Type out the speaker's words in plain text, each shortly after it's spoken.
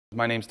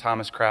My name's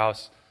Thomas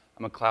Kraus.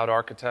 I'm a cloud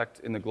architect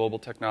in the Global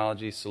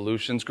Technology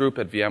Solutions Group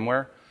at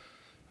VMware.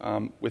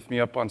 With me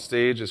up on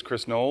stage is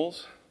Chris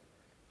Knowles.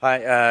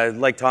 Hi,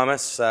 like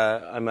Thomas,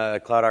 I'm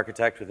a cloud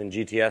architect within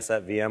GTS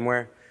at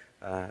VMware.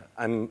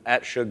 I'm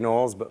at Shug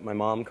Knowles, but my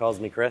mom calls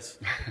me Chris.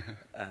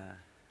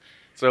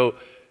 So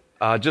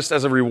just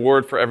as a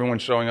reward for everyone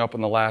showing up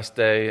on the last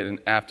day at an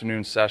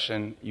afternoon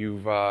session,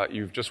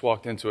 you've just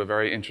walked into a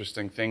very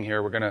interesting thing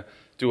here. We're going to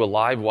do a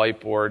live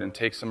whiteboard and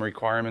take some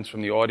requirements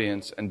from the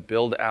audience and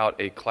build out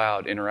a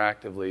cloud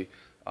interactively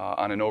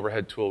on an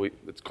overhead tool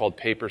that's called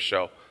Paper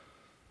Show.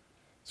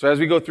 So as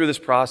we go through this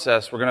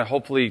process, we're going to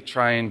hopefully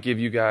try and give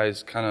you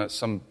guys kind of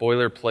some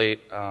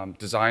boilerplate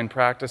design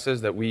practices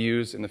that we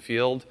use in the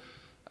field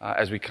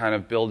as we kind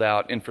of build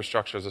out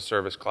infrastructure as a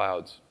service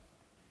clouds.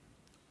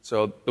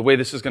 So the way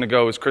this is going to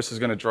go is Chris is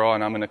going to draw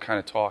and I'm going to kind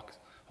of talk,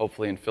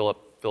 hopefully, and fill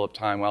up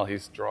time while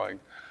he's drawing.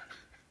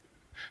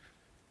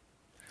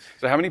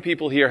 So how many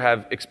people here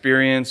have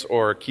experience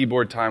or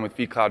keyboard time with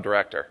vCloud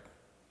Director?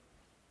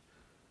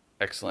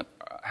 Excellent.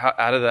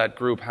 Out of that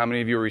group, how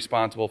many of you are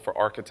responsible for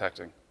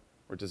architecting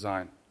or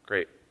design?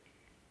 Great.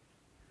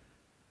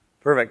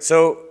 Perfect.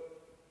 So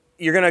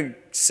you're going to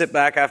sit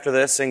back after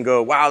this and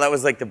go, wow, that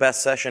was like the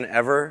best session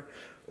ever.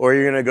 Or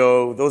you're going to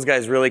go, those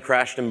guys really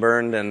crashed and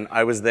burned, and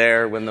I was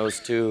there when those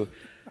two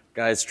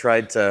guys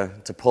tried to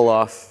pull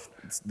off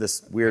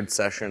this weird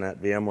session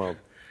at VMworld.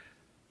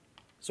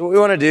 So what we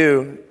want to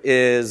do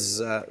is,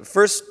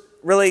 first,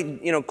 really,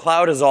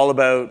 cloud is all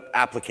about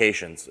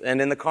applications. And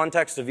in the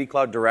context of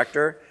vCloud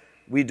Director,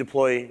 we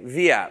deploy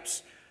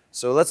vApps.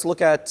 So let's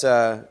look at,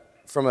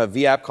 from a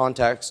vApp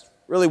context,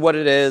 really what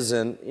it is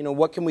and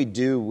what can we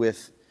do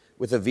with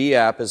a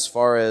vApp as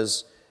far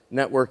as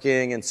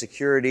networking and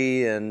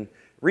security and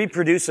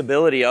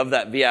reproducibility of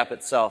that vApp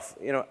itself.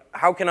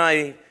 How can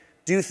I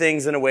do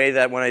things in a way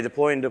that when I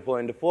deploy and deploy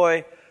and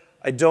deploy,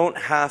 I don't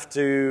have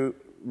to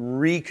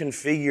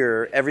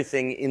reconfigure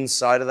everything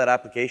inside of that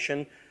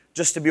application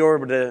just to be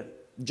able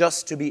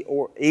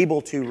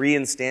to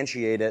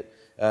reinstantiate it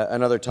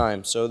another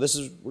time. So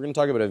we're going to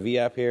talk about a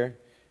vApp here,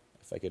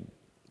 if I could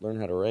learn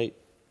how to write.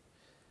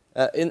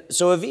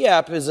 So a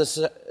vApp is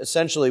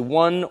essentially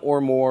one or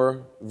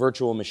more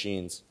virtual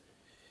machines.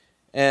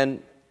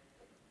 And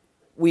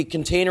we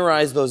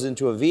containerize those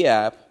into a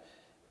vApp,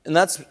 and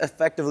that's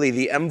effectively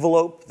the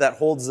envelope that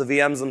holds the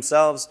VMs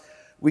themselves.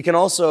 We can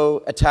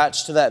also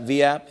attach to that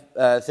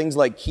vApp things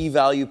like key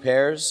value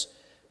pairs.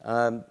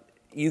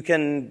 You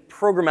can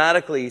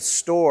programmatically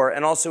store,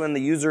 and also in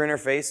the user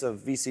interface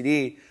of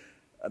VCD,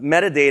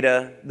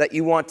 metadata that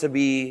you want to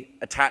be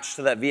attached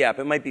to that vApp.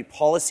 It might be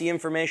policy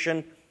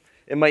information.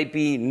 It might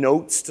be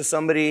notes to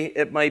somebody.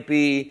 It might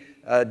be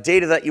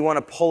data that you want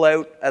to pull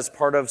out as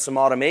part of some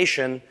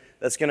automation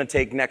that's going to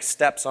take next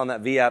steps on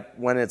that vApp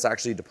when it's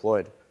actually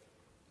deployed.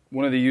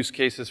 One of the use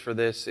cases for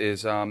this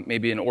is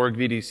maybe an org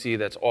VDC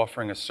that's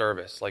offering a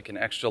service, like an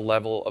extra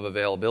level of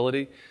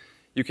availability.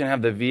 You can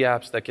have the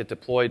vApps that get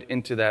deployed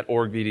into that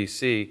org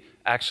VDC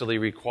actually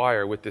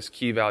require, with this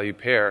key value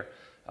pair,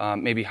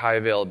 maybe high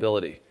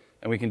availability.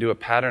 And we can do a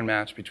pattern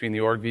match between the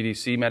org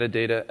VDC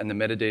metadata and the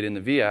metadata in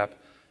the vApp,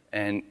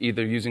 and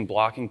either using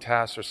blocking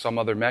tasks or some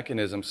other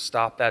mechanism,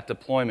 stop that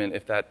deployment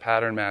if that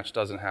pattern match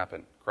doesn't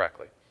happen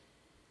correctly.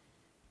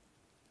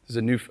 This is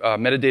a new,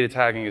 metadata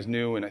tagging is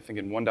new, and I think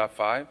in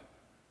 1.5,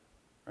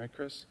 right,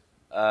 Chris?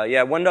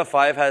 Yeah,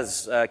 1.5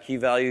 has key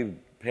value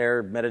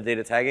pair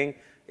metadata tagging.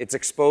 It's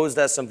exposed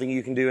as something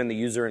you can do in the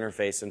user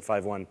interface in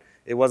 5.1.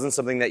 It wasn't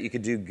something that you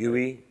could do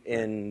GUI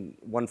in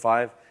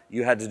 1.5.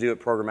 You had to do it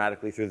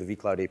programmatically through the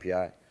vCloud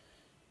API.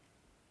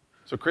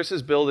 So Chris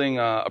is building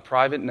a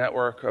private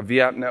network, a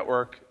vApp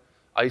network,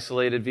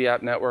 isolated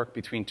vApp network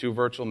between two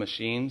virtual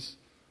machines.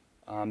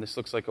 This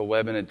looks like a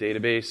web and a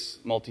database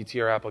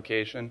multi-tier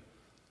application.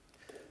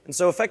 And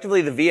so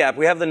effectively the vApp,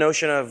 we have the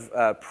notion of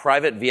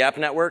private vApp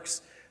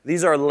networks.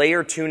 These are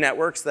layer 2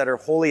 networks that are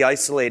wholly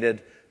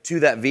isolated to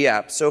that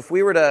vApp. So if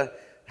we were to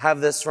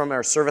have this from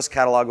our service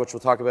catalog, which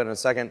we'll talk about in a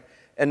second,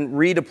 and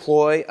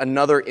redeploy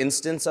another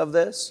instance of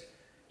this,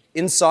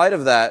 inside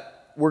of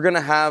that, we're going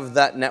to have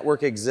that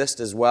network exist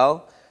as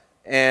well.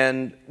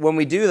 And when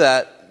we do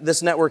that,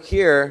 this network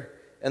here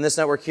and this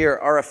network here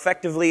are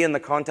effectively in the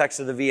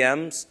context of the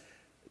VMs.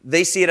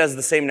 They see it as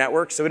the same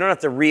network, so we don't have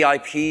to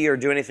re-IP or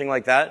do anything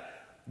like that.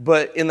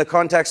 But in the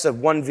context of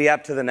one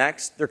vApp to the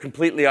next, they're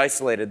completely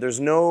isolated. There's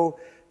no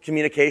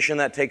communication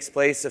that takes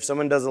place. If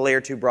someone does a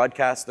layer 2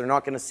 broadcast, they're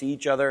not going to see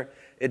each other.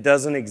 It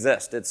doesn't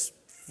exist. It's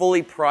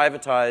fully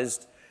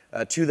privatized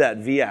to that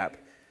vApp.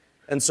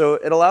 And so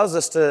it allows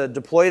us to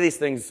deploy these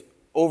things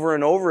over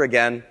and over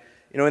again.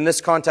 In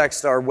this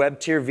context, our web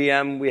tier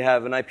VM, we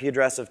have an IP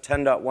address of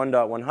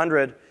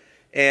 10.1.100.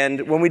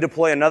 And when we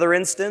deploy another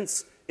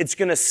instance, it's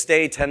going to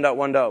stay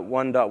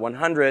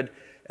 10.1.1.100.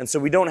 And so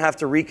we don't have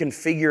to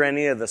reconfigure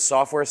any of the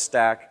software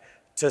stack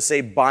to,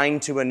 say,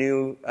 bind to a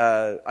new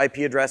IP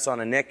address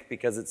on a NIC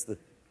because it's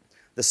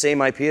the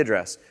same IP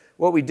address.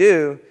 What we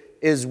do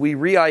is we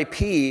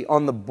re-IP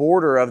on the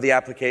border of the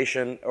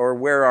application or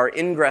where our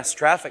ingress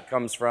traffic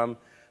comes from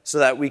so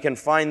that we can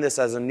find this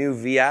as a new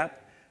VApp.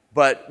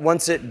 But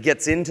once it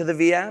gets into the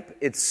VApp,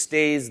 it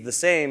stays the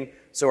same,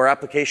 so our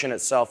application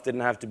itself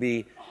didn't have to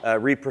be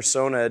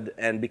repersonaed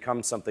and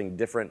become something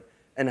different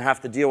and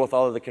have to deal with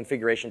all of the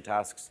configuration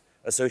tasks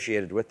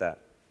associated with that.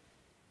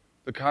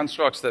 The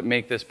constructs that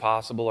make this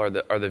possible are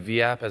the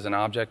VApp as an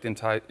object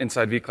inside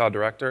vCloud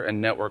Director and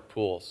network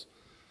pools.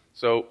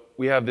 So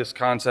we have this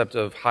concept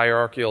of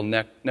hierarchical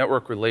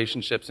network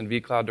relationships in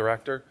vCloud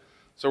Director.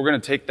 So we're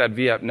going to take that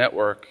VApp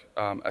network,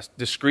 a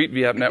discrete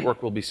VApp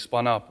network will be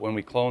spun up when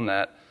we clone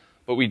that,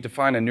 but we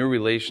define a new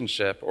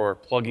relationship or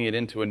plugging it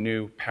into a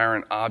new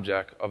parent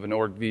object of an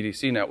org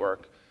VDC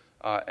network.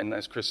 And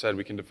as Chris said,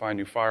 we can define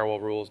new firewall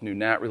rules, new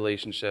NAT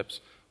relationships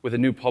with a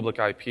new public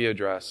IP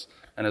address.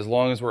 And as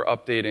long as we're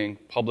updating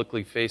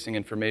publicly facing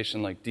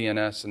information like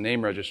DNS and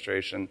name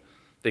registration,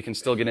 they can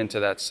still get into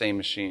that same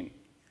machine.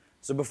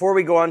 So before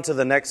we go on to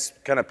the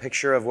next kind of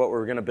picture of what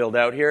we're going to build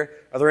out here,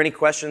 are there any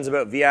questions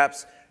about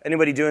VApps?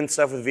 Anybody doing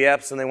stuff with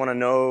VApps and they want to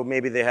know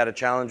maybe they had a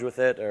challenge with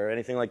it or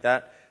anything like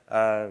that?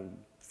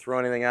 Throw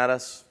anything at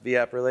us,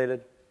 VApp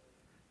related?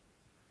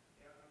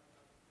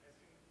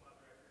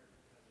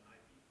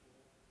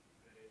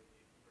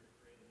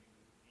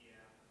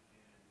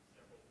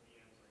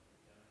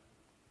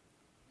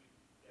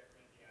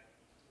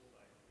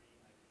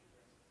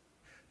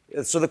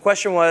 So the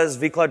question was,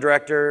 vCloud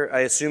Director, I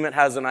assume it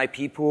has an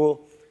IP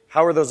pool.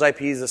 How are those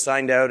IPs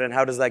assigned out and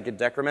how does that get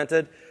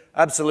decremented?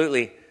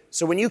 Absolutely.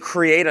 So when you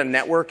create a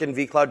network in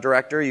vCloud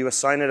Director, you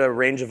assign it a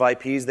range of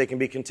IPs. They can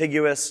be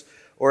contiguous,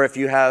 or if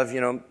you have,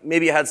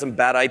 maybe you had some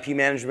bad IP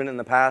management in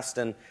the past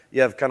and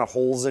you have kind of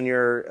holes in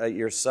your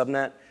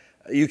subnet,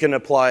 you can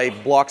apply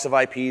blocks of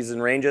IPs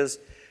and ranges.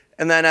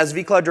 And then as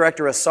vCloud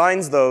Director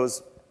assigns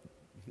those,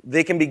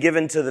 they can be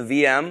given to the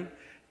VM.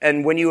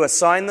 And when you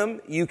assign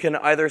them, you can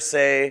either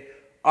say,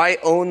 I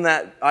own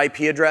that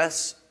IP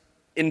address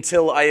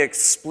until I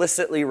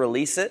explicitly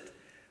release it,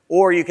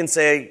 or you can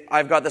say,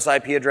 I've got this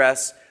IP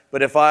address,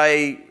 but if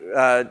I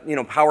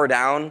power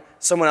down,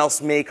 someone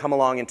else may come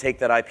along and take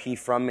that IP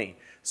from me.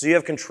 So you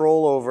have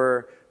control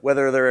over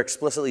whether they're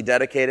explicitly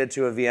dedicated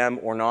to a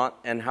VM or not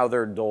and how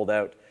they're doled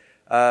out.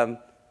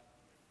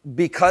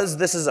 Because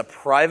this is a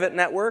private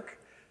network,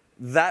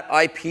 that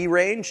IP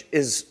range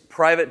is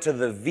private to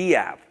the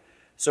VApp.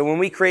 So when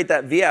we create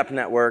that VApp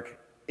network,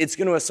 it's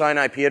going to assign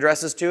IP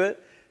addresses to it.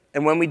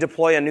 And when we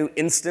deploy a new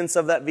instance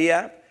of that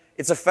VApp,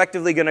 it's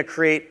effectively going to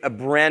create a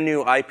brand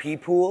new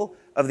IP pool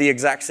of the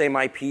exact same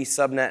IP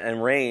subnet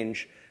and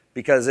range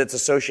because it's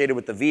associated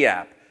with the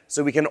VApp.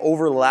 So we can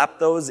overlap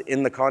those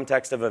in the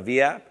context of a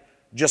VApp,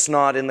 just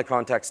not in the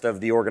context of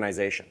the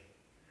organization.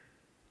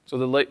 So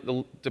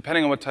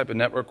depending on what type of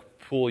network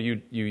pool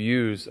you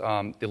use,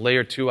 the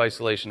layer 2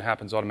 isolation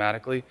happens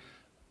automatically.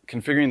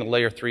 Configuring the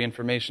layer 3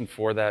 information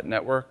for that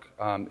network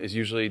is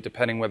usually,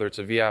 depending whether it's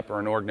a VApp or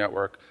an org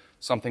network,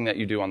 something that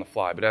you do on the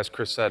fly. But as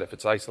Chris said, if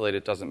it's isolated,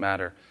 it doesn't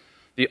matter.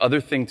 The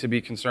other thing to be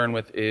concerned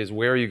with is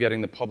where are you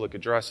getting the public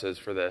addresses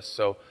for this?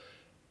 So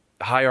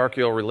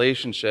hierarchical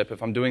relationship,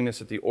 if I'm doing this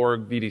at the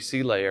org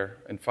VDC layer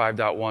in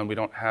 5.1, we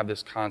don't have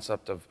this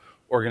concept of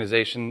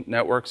organization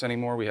networks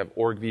anymore. We have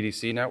org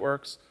VDC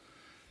networks.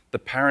 The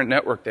parent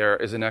network there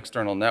is an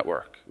external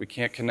network. We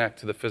can't connect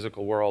to the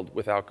physical world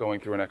without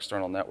going through an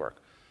external network.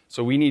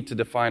 So we need to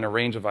define a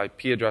range of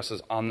IP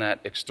addresses on that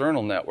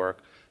external network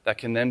that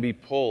can then be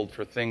pulled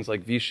for things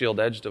like vShield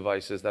Edge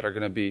devices that are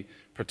going to be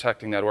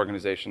protecting that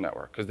organization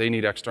network because they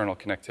need external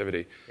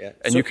connectivity. Yeah.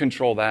 And you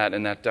control that,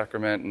 and that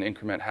decrement and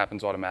increment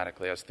happens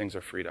automatically as things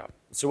are freed up.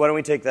 So why don't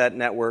we take that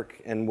network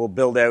and we'll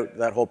build out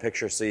that whole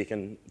picture so you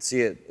can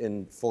see it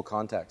in full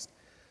context.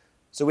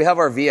 So we have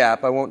our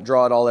VApp. I won't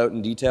draw it all out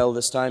in detail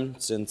this time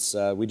since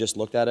we just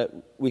looked at it.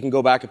 We can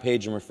go back a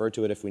page and refer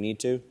to it if we need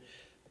to.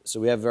 So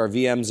we have our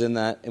VMs in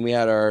that, and we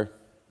had our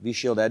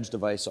vShield Edge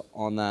device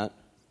on that.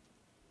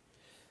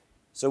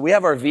 So we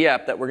have our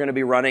VApp that we're going to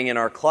be running in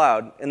our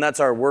cloud, and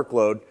that's our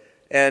workload.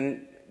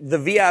 And the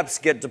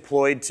VApps get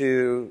deployed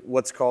to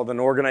what's called an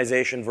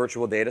organization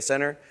virtual data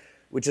center,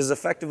 which is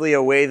effectively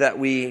a way that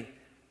we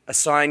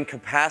assign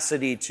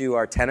capacity to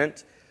our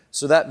tenant.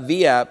 So that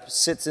VApp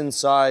sits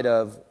inside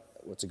of,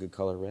 what's a good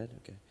color, red?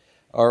 Okay.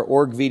 Our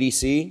org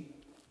VDC.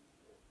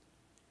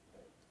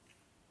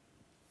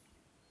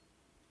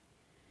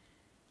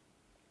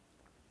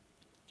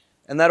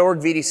 And that org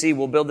VDC,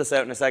 we'll build this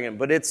out in a second,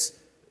 but it's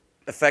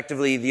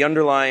effectively the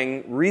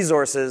underlying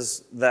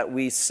resources that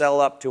we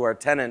sell up to our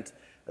tenant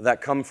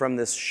that come from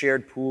this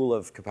shared pool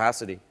of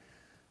capacity.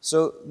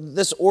 So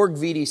this org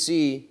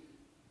VDC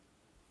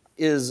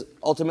is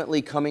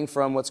ultimately coming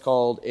from what's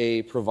called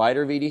a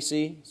provider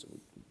VDC. So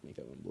make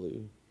that one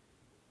blue.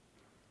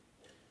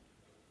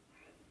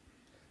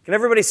 Can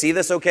everybody see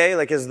this okay?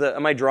 Like,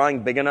 am I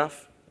drawing big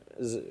enough?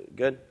 Is it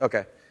good?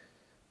 Okay.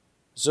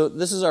 So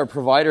this is our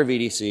provider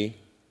VDC.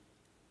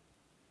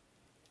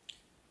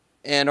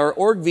 And our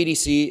org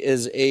VDC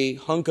is a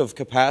hunk of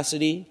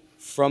capacity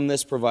from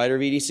this provider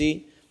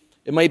VDC.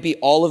 It might be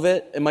all of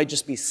it. It might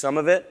just be some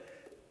of it.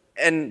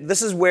 And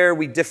this is where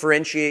we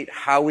differentiate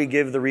how we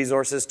give the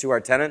resources to our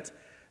tenant.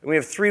 And we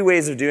have 3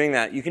 ways of doing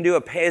that. You can do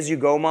a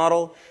pay-as-you-go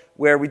model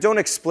where we don't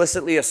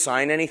explicitly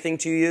assign anything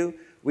to you.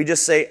 We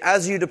just say,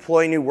 as you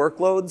deploy new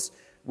workloads,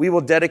 we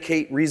will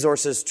dedicate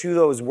resources to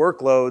those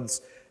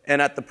workloads,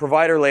 and at the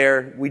provider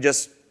layer, we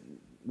just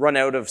run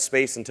out of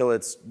space until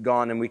it's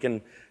gone, and we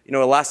can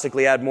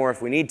elastically add more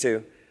if we need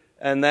to.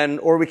 And then,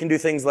 or we can do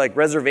things like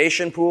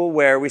reservation pool,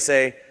 where we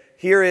say,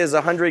 here is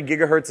 100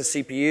 gigahertz of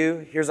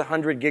CPU, here's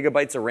 100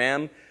 gigabytes of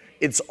RAM,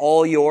 it's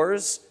all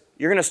yours.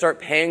 You're going to start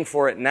paying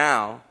for it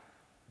now,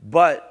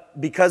 but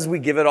because we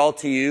give it all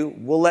to you,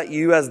 we'll let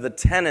you as the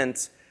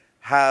tenant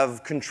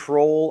have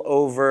control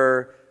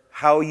over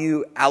how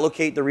you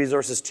allocate the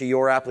resources to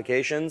your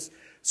applications.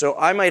 So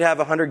I might have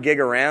 100 gig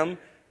of RAM,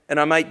 and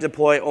I might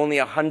deploy only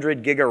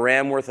 100 gig of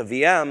RAM worth of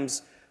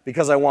VMs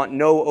because I want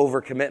no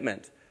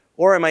overcommitment.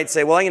 Or I might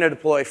say, well, I'm going to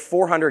deploy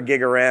 400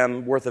 gig of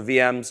RAM worth of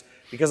VMs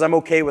because I'm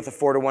okay with a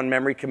 4-to-1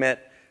 memory commit.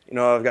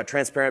 I've got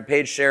transparent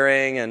page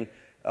sharing and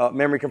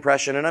memory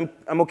compression, and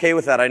I'm okay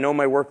with that. I know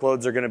my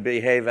workloads are going to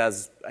behave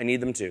as I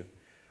need them to.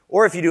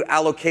 Or if you do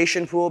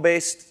allocation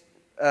pool-based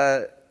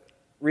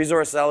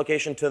resource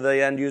allocation to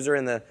the end user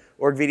in the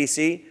org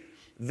VDC,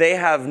 they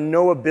have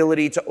no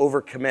ability to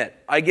overcommit.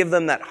 I give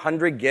them that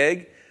 100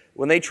 gig.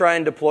 When they try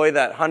and deploy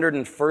that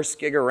 101st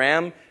gig of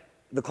RAM,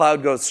 the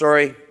cloud goes,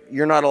 sorry,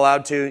 you're not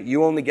allowed to.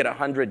 You only get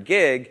 100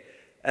 gig.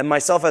 And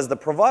myself as the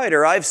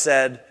provider, I've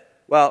said,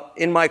 well,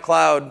 in my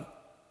cloud,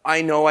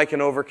 I know I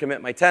can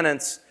overcommit my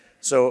tenants,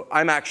 so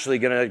I'm actually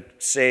going to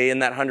say in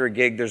that 100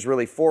 gig, there's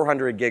really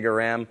 400 gig of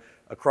RAM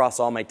across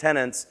all my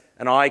tenants,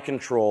 and I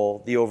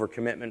control the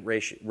overcommitment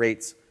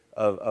rates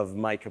of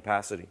my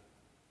capacity.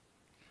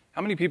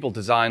 How many people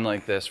design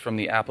like this from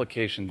the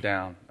application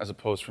down as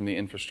opposed from the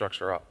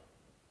infrastructure up?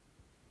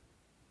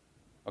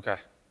 Okay.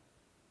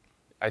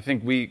 I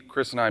think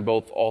Chris and I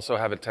both also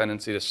have a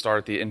tendency to start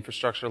at the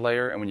infrastructure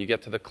layer, and when you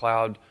get to the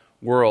cloud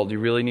world, you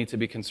really need to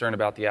be concerned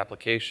about the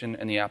application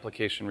and the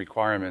application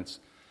requirements.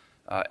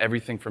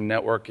 Everything from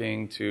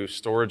networking to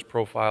storage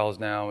profiles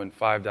now in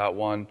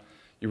 5.1.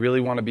 You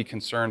really want to be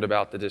concerned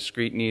about the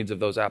discrete needs of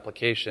those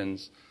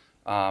applications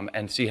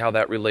and see how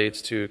that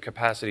relates to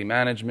capacity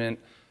management,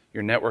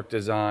 your network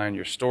design,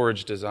 your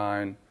storage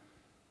design.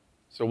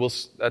 So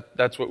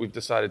that's what we've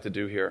decided to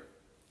do here.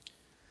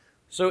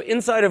 So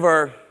inside of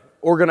our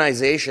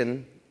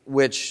organization,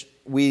 which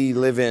we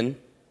live in,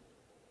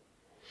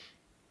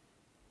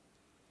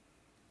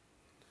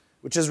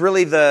 which is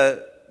really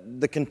the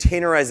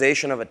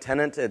containerization of a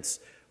tenant. It's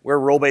where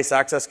role-based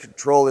access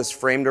control is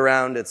framed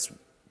around. It's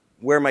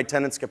where my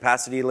tenant's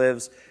capacity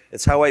lives.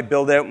 It's how I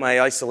build out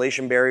my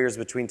isolation barriers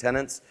between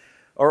tenants.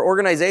 Our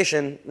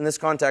organization, in this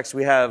context,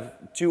 we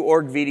have 2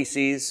 org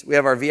VDCs. We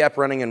have our VApp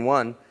running in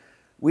one.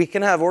 We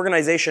can have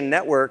organization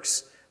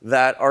networks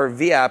that our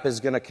VApp is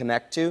going to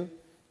connect to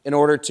in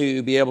order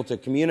to be able to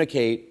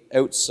communicate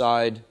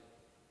outside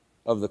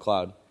of the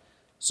cloud.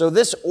 So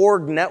this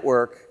org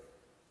network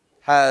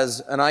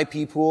has an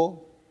IP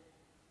pool,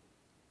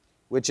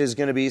 which is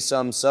going to be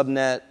some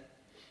subnet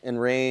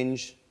and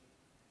range.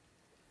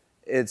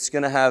 It's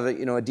going to have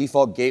a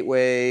default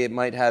gateway. It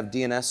might have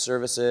DNS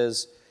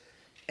services.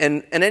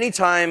 And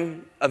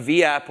anytime a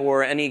VApp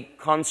or any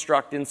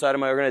construct inside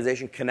of my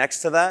organization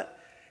connects to that,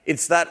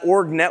 it's that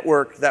org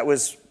network that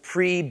was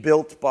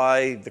pre-built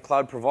by the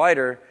cloud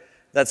provider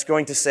that's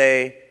going to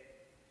say,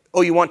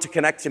 oh, you want to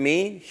connect to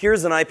me?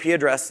 Here's an IP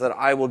address that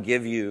I will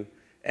give you.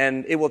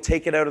 And it will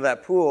take it out of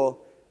that pool,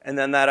 and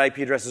then that IP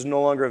address is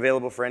no longer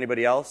available for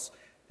anybody else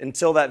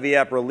until that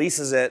VApp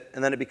releases it,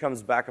 and then it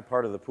becomes back a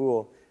part of the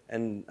pool,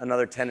 and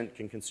another tenant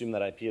can consume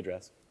that IP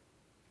address.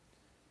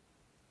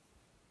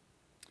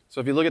 So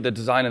if you look at the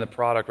design of the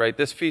product, right,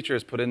 this feature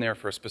is put in there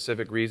for a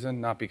specific reason,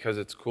 not because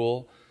it's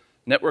cool.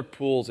 Network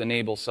pools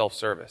enable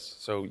self-service.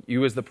 So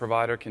you as the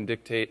provider can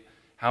dictate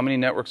how many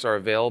networks are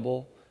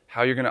available,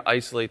 how you're going to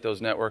isolate those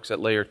networks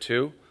at layer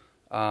 2,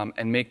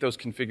 and make those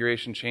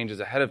configuration changes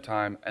ahead of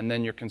time, and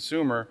then your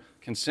consumer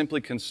can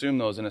simply consume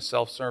those in a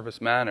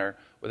self-service manner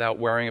without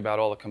worrying about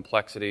all the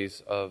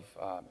complexities of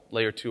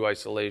layer 2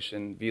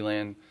 isolation,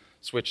 VLAN,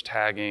 switch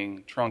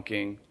tagging,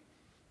 trunking.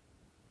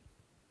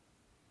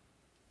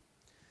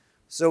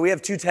 So we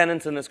have 2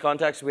 tenants in this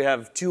context. We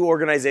have 2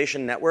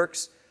 organization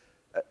networks.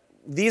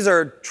 These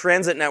are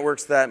transit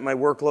networks that my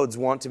workloads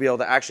want to be able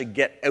to actually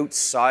get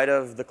outside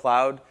of the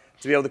cloud,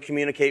 to be able to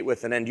communicate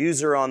with an end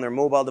user on their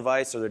mobile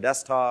device or their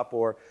desktop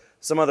or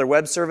some other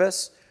web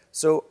service.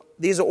 So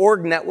these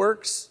org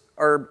networks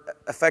are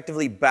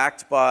effectively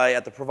backed by,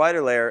 at the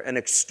provider layer, an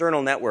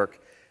external network.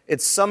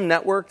 It's some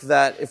network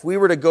that if we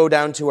were to go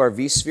down to our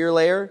vSphere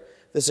layer,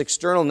 this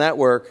external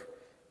network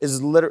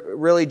is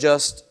really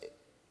just,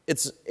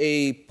 it's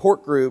a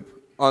port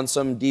group on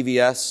some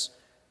DVS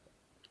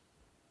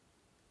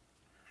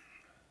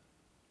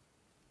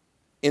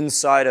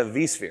inside of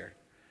vSphere.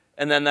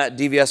 And then that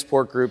DVS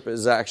port group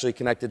is actually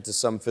connected to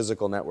some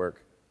physical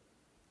network.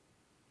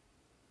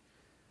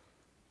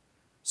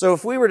 So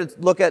if we were to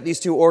look at these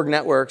 2 org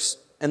networks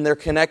and they're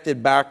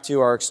connected back to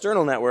our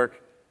external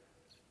network,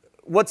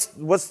 what's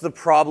the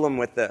problem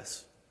with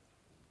this?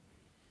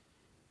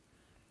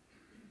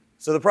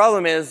 So the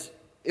problem is,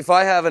 if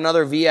I have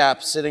another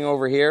VApp sitting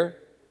over here,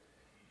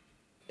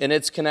 and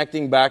it's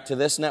connecting back to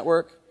this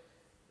network,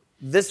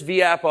 this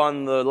VApp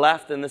on the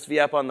left and this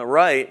VApp on the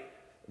right,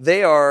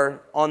 they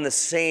are on the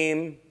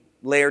same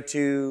layer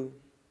 2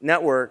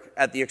 network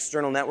at the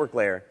external network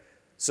layer.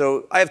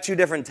 So I have two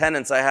different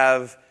tenants. I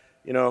have,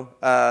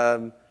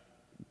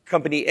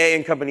 company A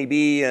and company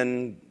B,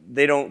 and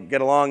they don't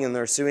get along, and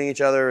they're suing each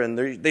other, and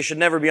they should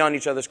never be on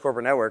each other's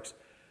corporate networks.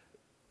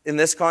 In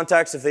this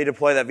context, if they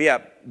deploy that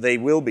VApp, they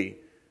will be.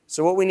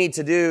 So what we need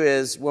to do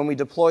is, when we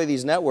deploy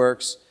these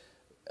networks,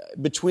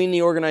 between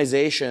the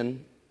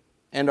organization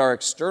and our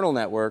external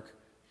network,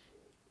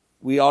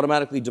 we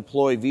automatically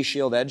deploy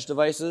vShield edge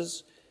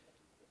devices,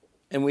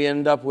 and we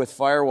end up with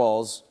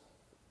firewalls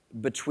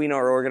between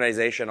our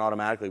organization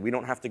automatically. We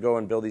don't have to go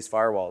and build these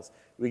firewalls.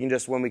 We can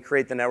just, when we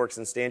create the networks,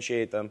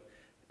 instantiate them,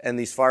 and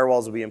these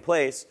firewalls will be in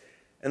place.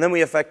 And then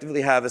we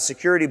effectively have a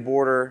security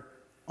border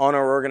on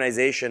our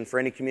organization for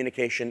any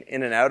communication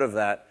in and out of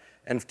that.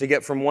 And to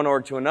get from one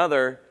org to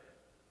another,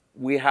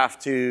 we have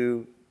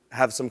to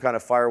have some kind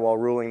of firewall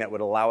ruling that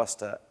would allow us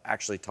to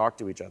actually talk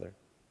to each other.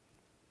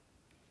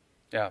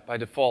 Yeah, by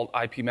default,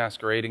 IP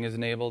masquerading is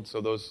enabled,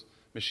 so those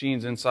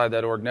machines inside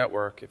that org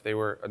network, if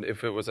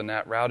it was a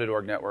NAT routed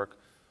org network,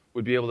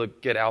 would be able to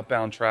get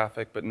outbound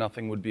traffic, but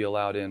nothing would be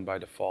allowed in by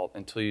default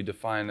until you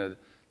define a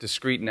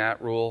discrete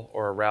NAT rule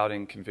or a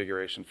routing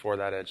configuration for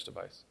that edge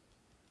device.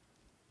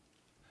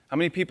 How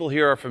many people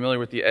here are familiar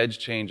with the edge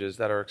changes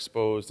that are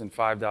exposed in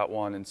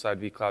 5.1 inside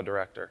vCloud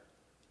Director?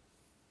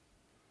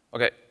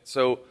 Okay,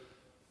 so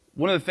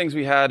one of the things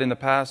we had in the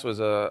past was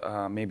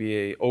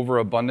maybe an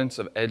overabundance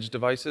of edge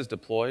devices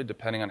deployed,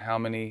 depending on how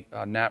many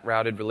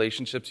NAT-routed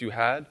relationships you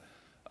had.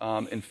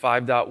 In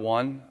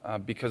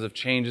 5.1, because of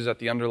changes at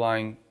the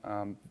underlying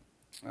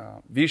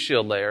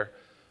vShield layer,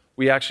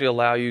 we actually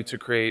allow you to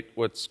create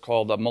what's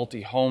called a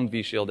multi-home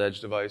vShield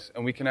edge device,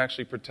 and we can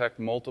actually protect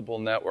multiple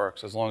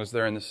networks as long as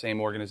they're in the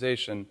same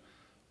organization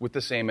with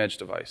the same edge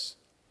device.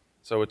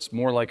 So it's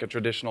more like a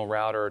traditional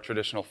router, a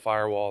traditional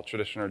firewall,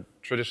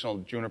 traditional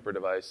Juniper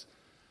device.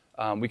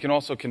 We can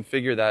also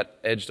configure that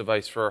edge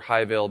device for high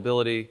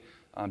availability,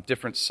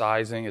 different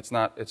sizing. It's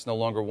no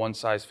longer one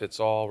size fits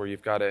all where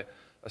you've got a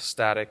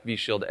static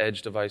vShield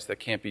edge device that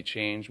can't be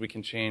changed. We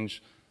can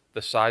change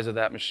the size of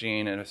that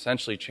machine and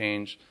essentially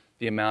change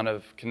the amount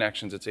of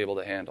connections it's able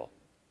to handle.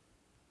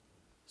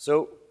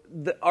 So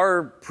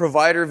our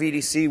provider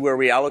VDC, where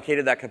we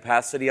allocated that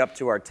capacity up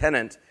to our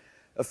tenant,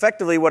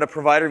 effectively what a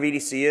provider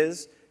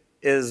VDC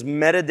is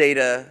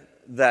metadata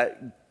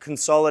that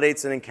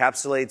consolidates and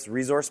encapsulates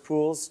resource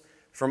pools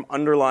from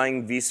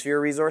underlying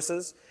vSphere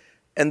resources.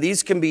 And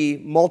these can be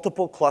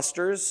multiple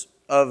clusters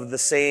of the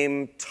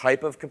same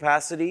type of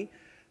capacity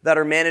that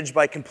are managed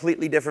by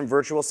completely different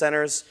virtual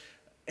centers.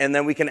 And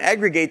then we can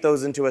aggregate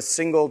those into a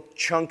single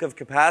chunk of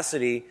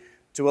capacity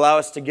to allow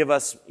us to give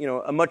us,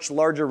 a much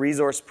larger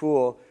resource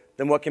pool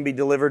than what can be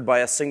delivered by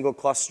a single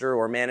cluster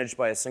or managed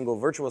by a single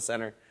virtual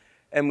center.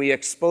 And we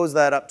expose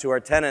that up to our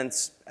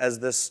tenants as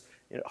this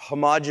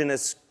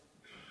homogeneous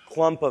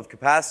clump of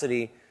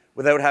capacity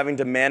without having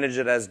to manage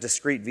it as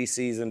discrete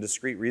VCs and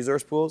discrete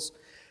resource pools.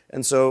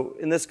 And so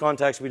in this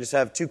context, we just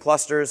have two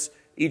clusters,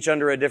 each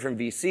under a different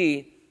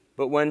VC,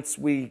 but once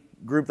we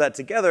group that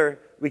together,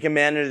 we can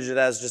manage it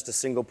as just a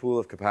single pool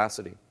of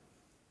capacity.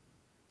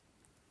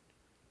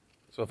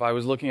 So if I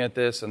was looking at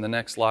this and the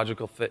next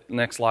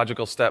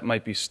logical step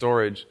might be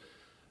storage,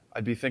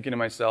 I'd be thinking to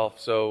myself,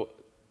 so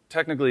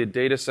technically a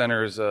data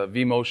center is a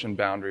vMotion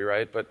boundary,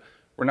 right? But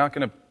we're not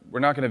going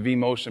to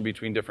vMotion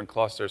between different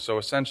clusters. So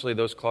essentially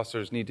those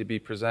clusters need to be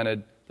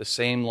presented the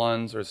same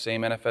LUNs or the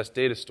same NFS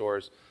data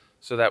stores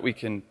so that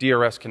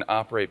DRS can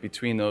operate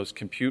between those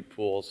compute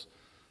pools.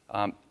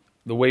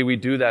 The way we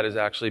do that is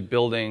actually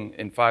building,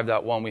 in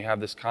 5.1, we have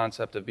this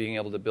concept of being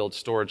able to build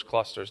storage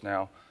clusters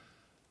now.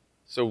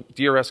 So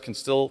DRS can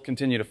still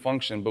continue to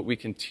function, but we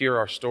can tier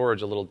our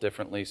storage a little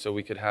differently. So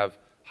we could have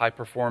high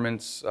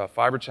performance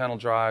fiber channel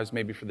drives,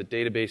 maybe for the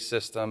database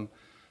system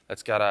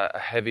that's got a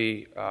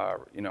heavy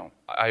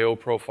I/O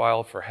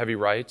profile for heavy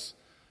writes,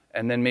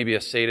 and then maybe a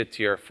SATA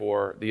tier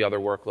for the other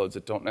workloads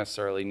that don't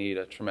necessarily need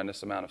a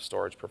tremendous amount of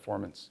storage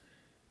performance.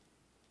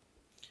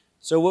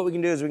 So what we can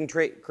do is we can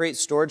create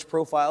storage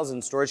profiles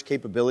and storage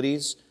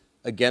capabilities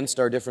against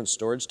our different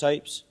storage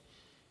types.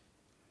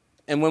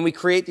 And when we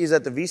create these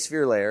at the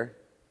vSphere layer,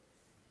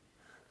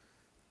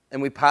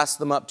 and we pass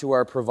them up to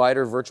our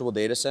provider virtual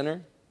data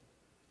center,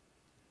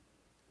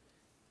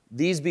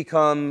 these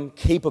become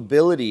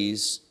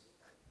capabilities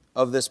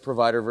of this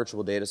provider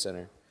virtual data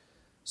center.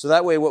 So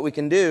that way what we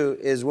can do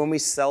is when we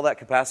sell that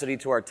capacity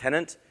to our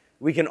tenant,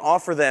 we can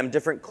offer them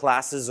different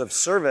classes of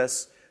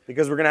service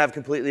because we're going to have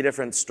completely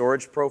different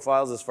storage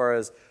profiles as far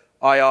as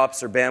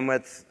IOPS or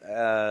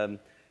bandwidth.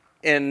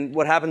 And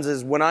what happens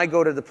is when I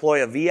go to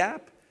deploy a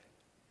VApp,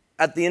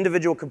 at the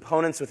individual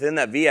components within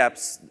that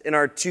VApps, in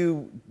our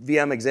 2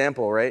 VM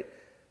example, right,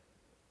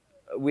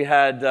 we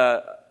had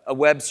a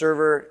web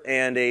server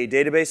and a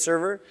database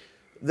server.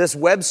 This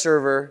web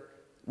server,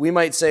 we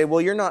might say,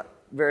 well, you're not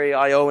very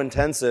I/O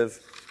intensive,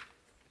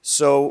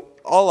 so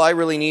all I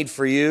really need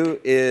for you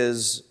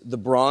is the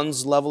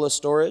bronze level of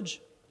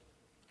storage.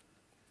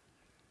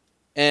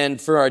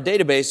 And for our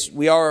database,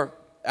 we are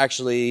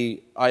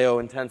actually I/O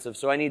intensive,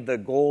 so I need the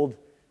gold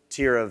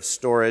tier of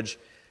storage.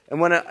 And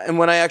when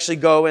I actually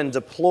go and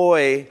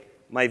deploy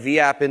my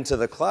VApp into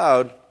the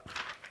cloud,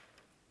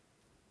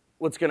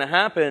 what's going to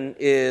happen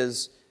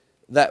is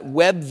that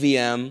web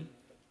VM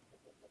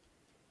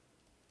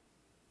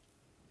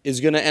is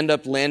going to end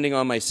up landing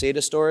on my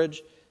SATA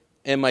storage,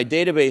 and my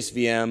database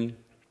VM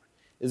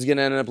is going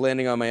to end up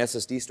landing on my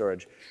SSD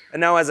storage.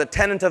 And now as a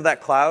tenant of that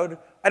cloud,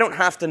 I don't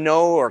have to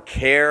know or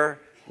care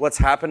what's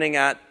happening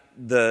at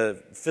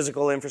the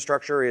physical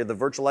infrastructure or the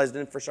virtualized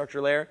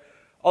infrastructure layer.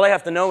 All I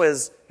have to know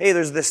is, hey,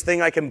 there's this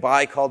thing I can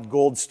buy called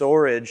gold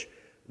storage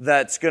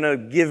that's going to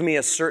give me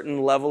a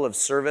certain level of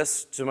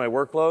service to my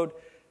workload,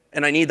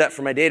 and I need that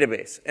for my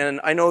database. And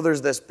I know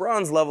there's this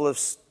bronze level of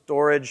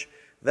storage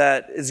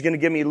that is going to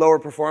give me lower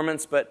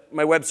performance, but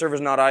my web server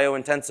is not I/O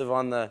intensive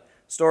on the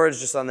storage,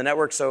 just on the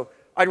network, so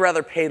I'd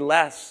rather pay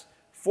less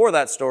for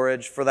that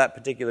storage for that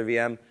particular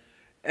VM,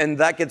 and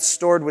that gets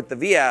stored with the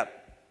VApp.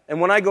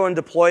 And when I go and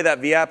deploy that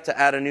VApp to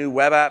add a new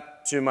web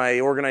app to my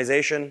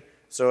organization,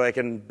 so I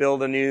can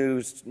build a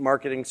new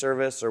marketing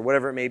service or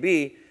whatever it may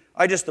be,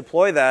 I just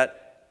deploy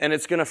that, and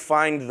it's going to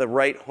find the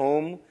right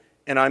home,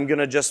 and I'm going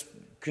to just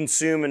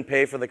consume and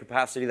pay for the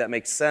capacity that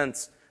makes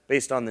sense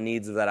based on the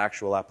needs of that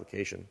actual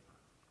application.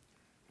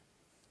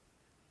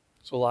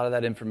 So a lot of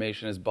that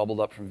information is bubbled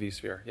up from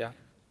vSphere, yeah?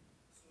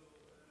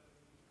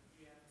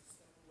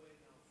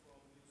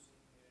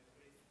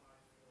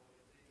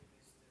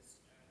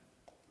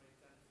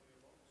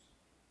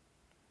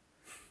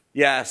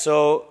 Yeah,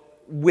 so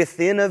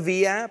within a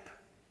VApp,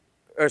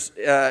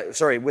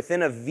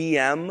 within a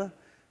VM,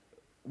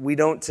 we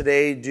don't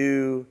today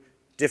do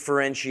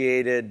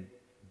differentiated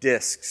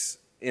disks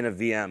in a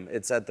VM.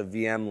 It's at the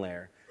VM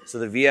layer. So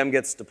the VM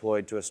gets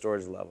deployed to a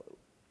storage level,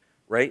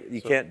 right?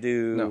 You can't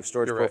do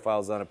storage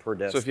profiles on a per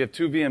disk. So if you have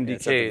two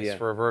VMDKs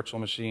for a virtual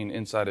machine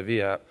inside a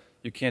VApp,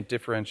 you can't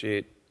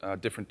differentiate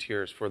different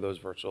tiers for those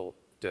virtual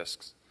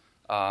disks.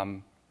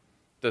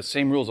 The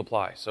same rules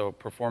apply. So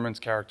performance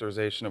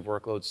characterization of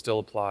workloads still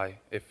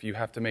apply. If you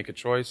have to make a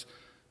choice,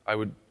 I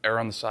would err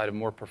on the side of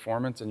more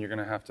performance, and you're going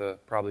to have to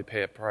probably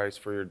pay a price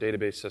for your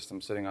database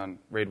system sitting on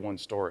RAID 1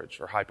 storage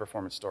or high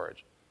performance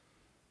storage.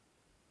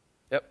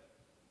 Yep.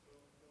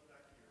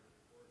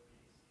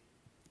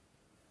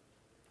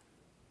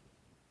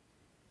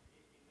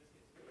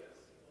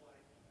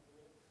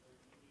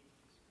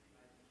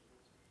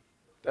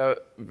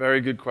 Very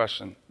good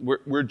question.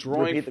 We're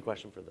drawing. Repeat the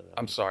question for the.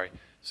 I'm sorry.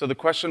 So the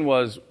question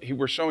was,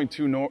 we're showing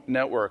two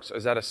networks.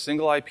 Is that a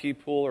single IP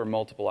pool or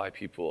multiple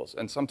IP pools?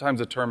 And sometimes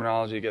the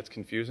terminology gets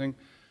confusing.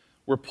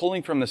 We're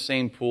pulling from the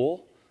same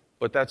pool,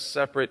 but that's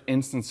separate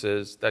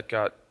instances that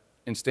got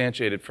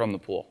instantiated from the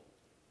pool.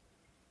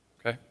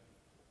 Okay?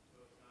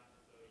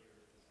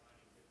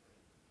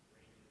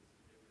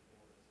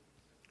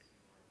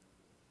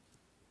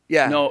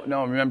 Yeah. No,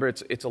 remember,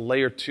 it's a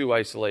layer 2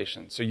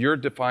 isolation. So you're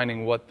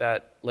defining what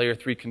that layer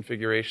 3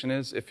 configuration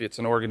is. If it's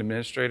an org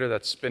administrator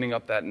that's spinning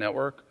up that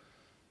network,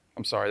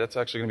 I'm sorry, that's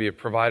actually going to be a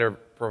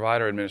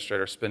provider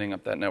administrator spinning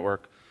up that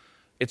network.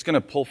 It's going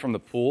to pull from the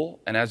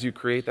pool, and as you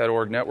create that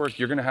org network,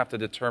 you're going to have to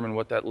determine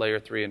what that layer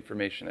 3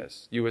 information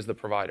is, you as the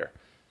provider.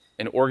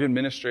 An org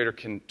administrator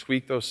can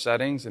tweak those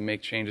settings and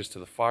make changes to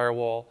the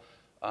firewall,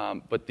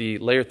 but the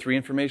layer 3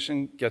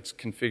 information gets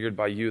configured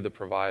by you, the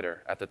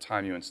provider, at the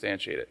time you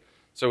instantiate it.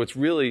 So it's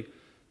really,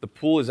 the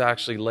pool is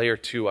actually layer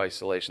 2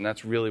 isolation.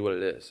 That's really what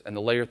it is. And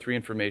the layer 3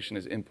 information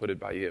is inputted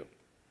by you.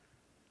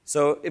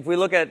 So if we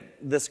look at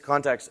this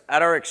context,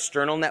 at our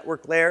external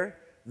network layer,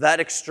 that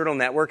external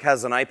network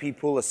has an IP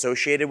pool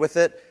associated with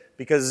it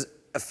because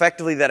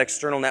effectively that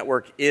external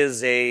network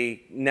is a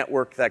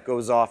network that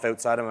goes off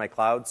outside of my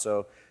cloud.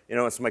 So, you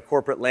know, it's my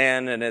corporate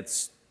LAN and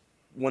it's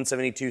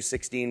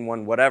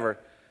 172.16.1 whatever.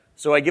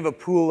 So I give a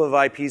pool of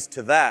IPs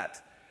to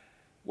that.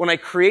 When I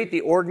create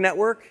the org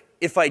network,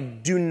 if I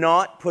do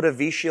not put a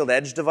vShield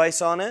Edge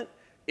device on it,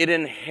 it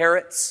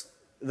inherits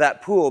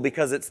that pool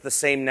because it's the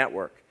same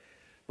network.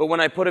 But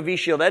when I put a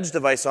vShield Edge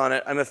device on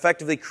it, I'm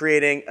effectively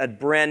creating a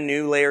brand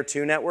new layer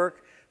 2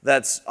 network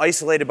that's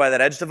isolated by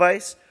that Edge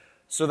device.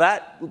 So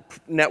that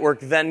network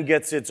then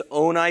gets its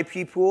own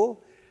IP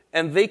pool,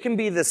 and they can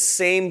be the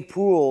same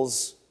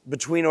pools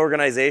between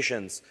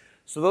organizations.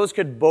 So those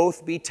could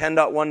both be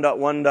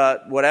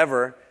 10.1.1.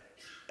 whatever,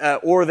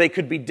 or they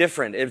could be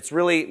different. It's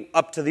really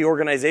up to the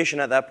organization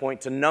at that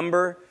point to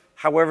number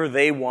however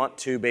they want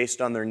to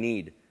based on their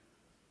need. Did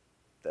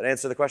that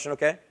answer the question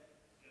okay?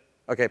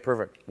 Okay,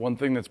 perfect. One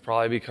thing that's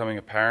probably becoming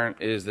apparent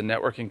is the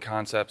networking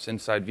concepts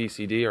inside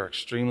VCD are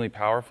extremely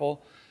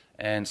powerful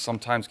and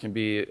sometimes can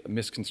be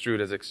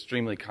misconstrued as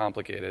extremely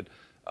complicated.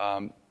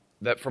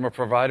 That from a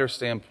provider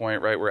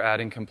standpoint, right, we're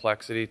adding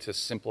complexity to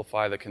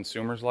simplify the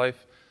consumer's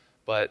life,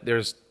 but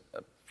there's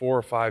 4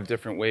 or 5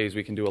 different ways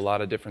we can do a lot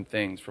of different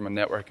things from a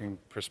networking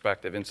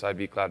perspective inside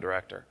vCloud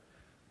Director.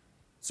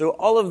 So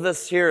all of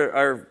this here,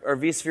 our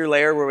vSphere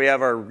layer where we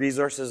have our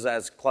resources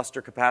as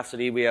cluster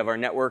capacity, we have our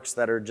networks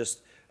that are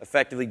just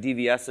effectively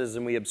DVSs,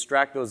 and we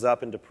abstract those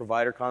up into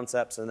provider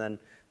concepts and then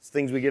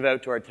things we give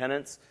out to our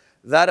tenants.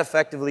 That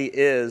effectively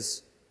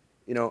is,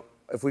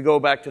 if we go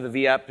back to the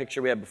VApp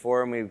picture we had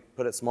before and we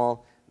put it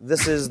small,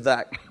 this is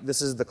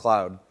the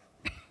cloud.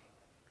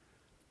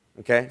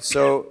 Okay,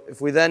 so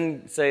if we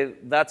then say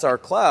that's our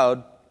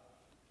cloud,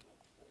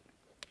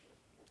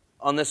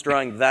 on this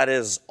drawing, that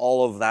is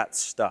all of that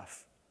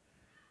stuff.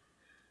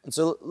 And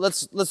so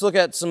let's look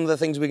at some of the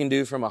things we can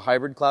do from a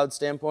hybrid cloud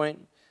standpoint.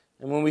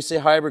 And when we say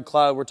hybrid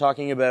cloud, we're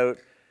talking about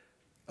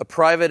a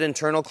private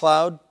internal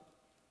cloud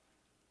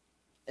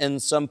and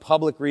some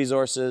public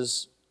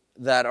resources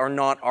that are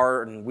not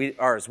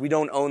ours. We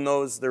don't own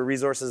those. They're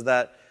resources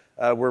that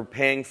we're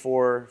paying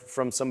for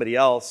from somebody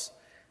else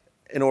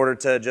in order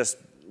to just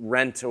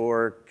rent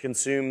or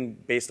consume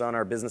based on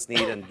our business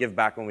need and give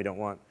back when we don't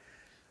want.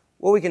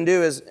 What we can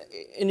do is,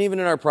 and even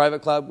in our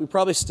private cloud, we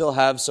probably still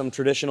have some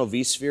traditional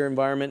vSphere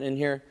environment in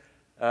here,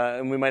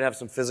 and we might have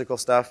some physical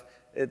stuff.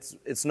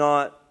 It's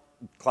not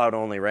cloud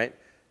only, right?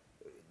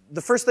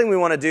 The first thing we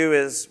want to do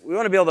is we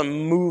want to be able to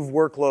move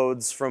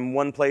workloads from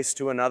one place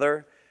to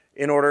another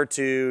in order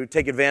to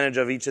take advantage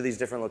of each of these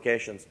different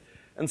locations.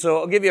 And so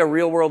I'll give you a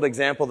real-world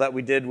example that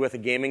we did with a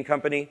gaming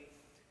company.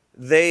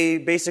 They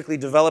basically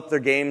develop their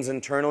games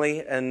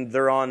internally, and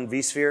they're on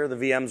vSphere, the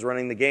VMs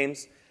running the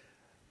games.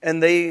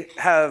 And they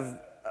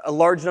have a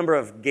large number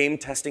of game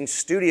testing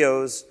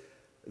studios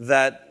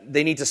that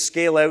they need to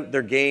scale out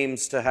their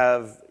games to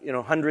have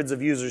hundreds of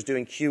users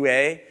doing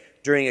QA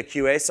during a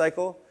QA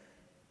cycle.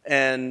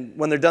 And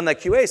when they're done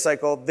that QA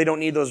cycle, they don't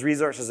need those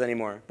resources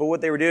anymore. But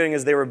what they were doing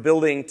is they were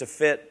building to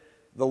fit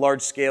the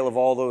large scale of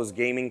all those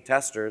gaming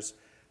testers.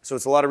 So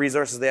it's a lot of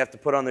resources they have to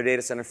put on their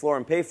data center floor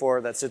and pay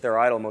for that sit there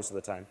idle most of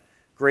the time.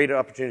 Great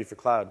opportunity for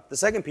cloud. The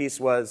second piece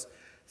was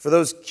for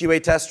those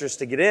QA testers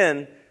to get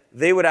in,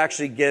 they would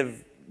actually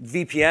give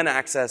VPN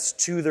access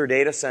to their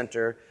data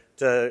center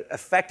to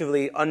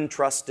effectively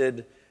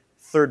untrusted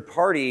third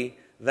party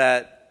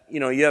that,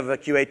 you have a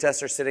QA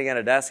tester sitting at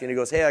a desk and he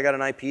goes, hey, I got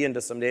an IP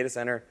into some data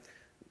center.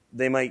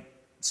 They might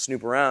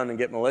snoop around and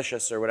get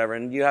malicious or whatever.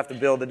 And you have to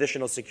build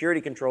additional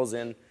security controls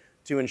in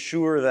to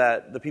ensure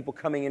that the people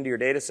coming into your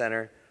data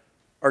center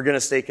are going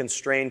to stay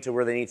constrained to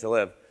where they need to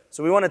live.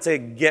 So we wanted to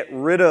get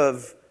rid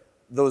of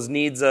those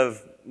needs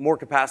of more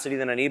capacity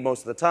than I need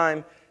most of the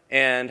time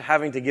and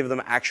having to give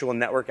them actual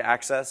network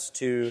access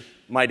to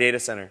my data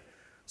center.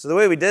 So the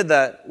way we did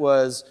that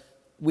was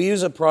we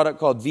use a product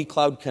called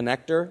vCloud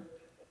Connector.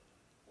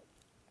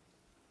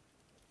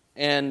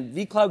 And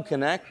vCloud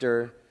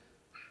Connector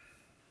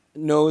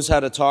knows how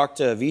to talk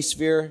to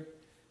vSphere,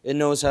 it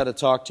knows how to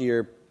talk to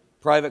your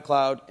private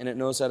cloud, and it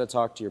knows how to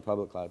talk to your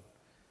public cloud.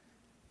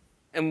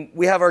 And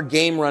we have our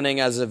game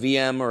running as a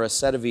VM or a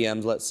set of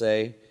VMs, let's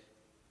say,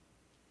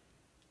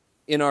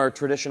 in our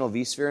traditional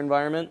vSphere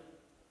environment.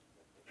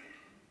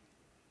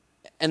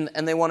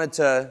 And they wanted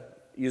to,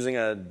 using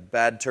a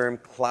bad term,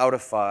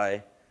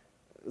 cloudify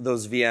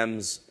those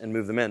VMs and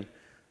move them in.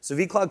 So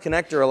vCloud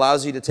Connector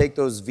allows you to take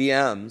those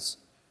VMs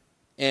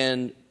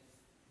and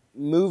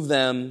move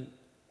them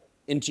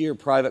into your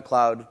private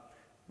cloud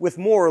with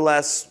more or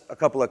less a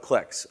couple of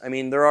clicks. I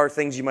mean, there are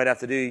things you might have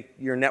to do.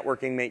 Your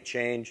networking may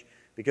change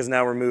because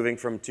now we're moving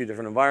from two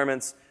different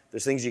environments.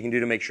 There's things you can do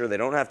to make sure they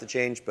don't have to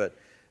change, but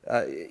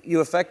you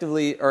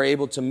effectively are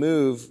able to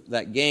move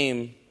that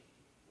game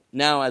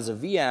now as a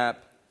VApp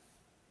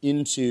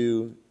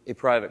into a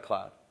private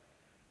cloud.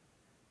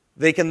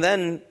 They can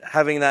then,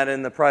 having that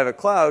in the private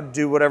cloud,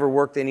 do whatever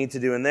work they need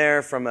to do in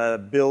there from a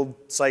build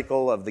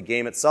cycle of the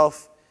game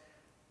itself.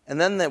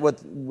 And then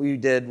what we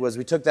did was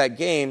we took that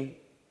game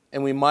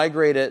and we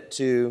migrate it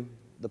to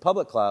the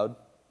public cloud.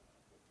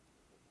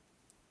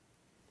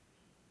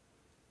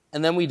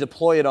 And then we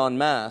deploy it en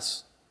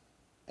masse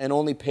and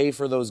only pay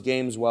for those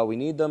games while we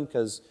need them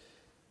because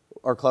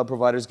our cloud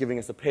provider is giving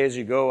us a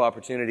pay-as-you-go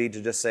opportunity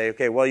to just say,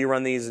 okay, well, you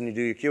run these and you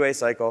do your QA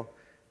cycle.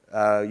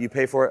 You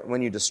pay for it.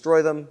 When you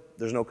destroy them,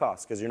 there's no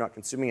cost because you're not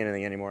consuming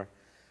anything anymore.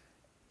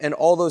 And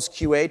all those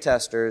QA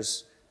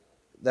testers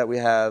that we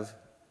have,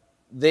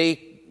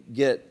 they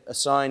get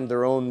assigned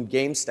their own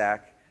game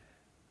stack,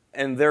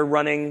 and they're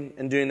running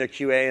and doing their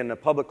QA in the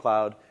public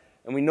cloud,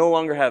 and we no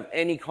longer have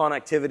any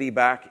connectivity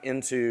back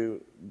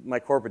into my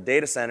corporate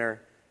data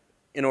center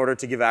in order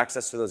to give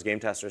access to those game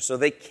testers. So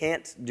they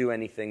can't do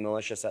anything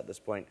malicious at this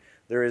point.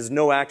 There is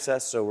no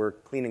access, so we're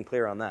clean and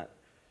clear on that.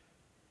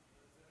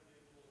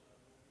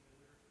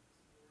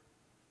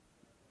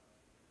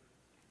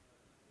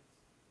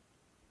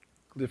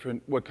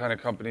 Different, what kind of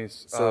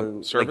companies?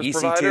 So, service like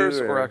EC2 providers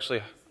or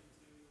actually?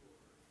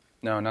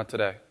 No, not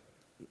today.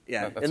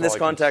 Yeah, That's in this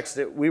context,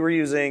 we were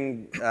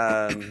using,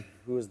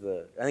 who was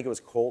I think it was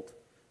Colt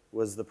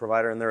was the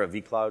provider, and they're a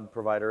vCloud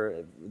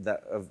provider.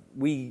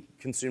 We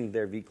consumed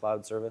their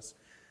vCloud service.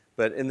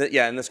 But in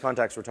this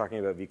context, we're talking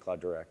about vCloud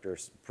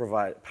Directors,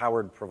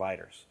 powered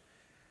providers.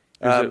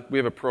 We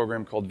have a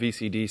program called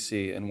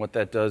VCDC, and what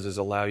that does is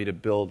allow you to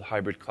build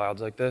hybrid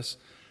clouds like this.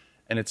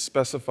 and it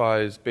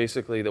specifies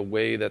basically the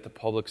way that the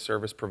public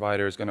service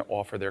provider is going to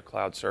offer their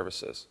cloud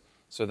services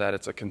so that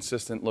it's a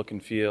consistent look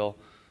and feel.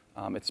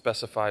 It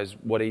specifies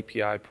what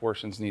API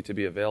portions need to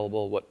be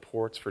available, what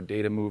ports for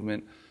data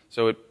movement.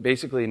 So it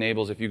basically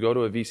enables, if you go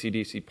to a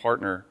VCDC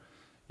partner,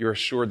 you're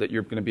assured that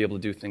you're going to be able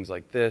to do things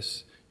like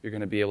this. You're going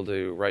to be able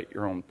to write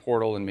your own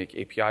portal and make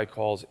API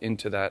calls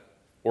into that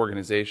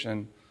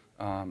organization.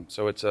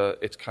 So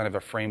it's kind of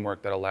a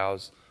framework that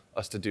allows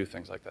us to do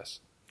things like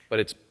this. But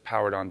it's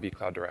powered on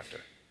vCloud Director.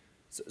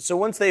 So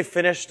once they've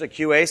finished a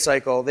QA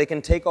cycle, they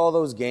can take all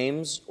those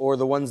games, or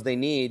the ones they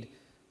need,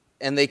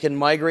 and they can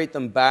migrate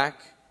them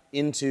back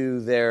into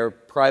their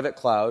private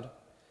cloud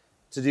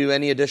to do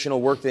any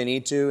additional work they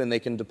need to, and they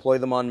can deploy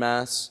them en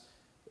masse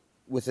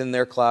within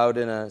their cloud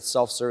in a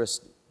self-service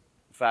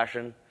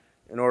fashion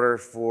in order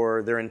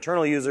for their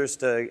internal users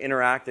to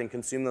interact and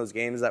consume those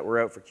games that were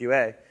out for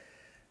QA.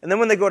 And then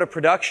when they go to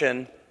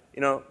production,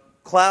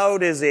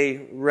 cloud is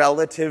a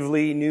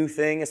relatively new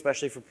thing,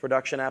 especially for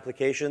production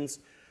applications.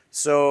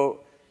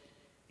 So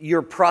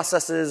your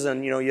processes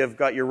and you've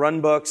got your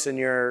runbooks and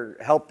your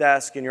help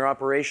desk and your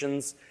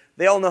operations,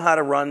 they all know how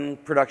to run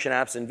production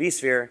apps in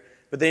vSphere,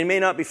 but they may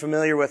not be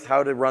familiar with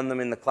how to run them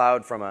in the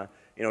cloud from a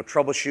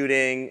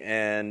troubleshooting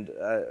and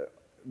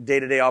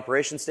day-to-day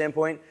operation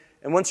standpoint.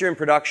 And once you're in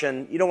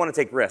production, you don't want to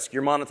take risk.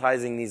 You're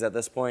monetizing these at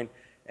this point,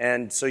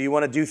 and so you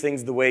want to do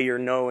things the way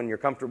and you're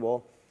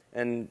comfortable,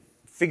 and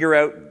figure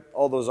out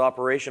all those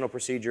operational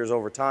procedures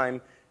over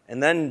time,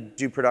 and then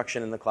do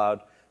production in the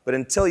cloud. But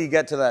until you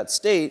get to that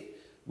state,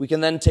 we can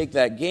then take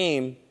that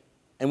game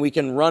and we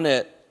can run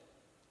it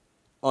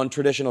on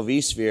traditional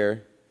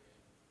vSphere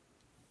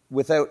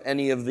without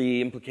any of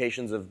the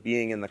implications of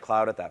being in the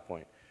cloud at that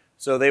point.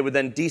 So they would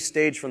then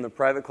destage from the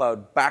private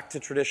cloud back to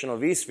traditional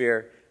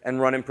vSphere and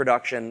run in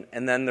production,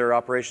 and then their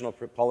operational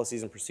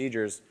policies and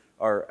procedures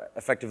are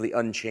effectively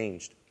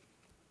unchanged.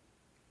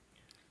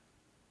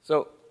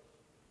 So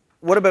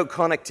what about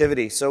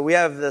connectivity? So we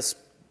have this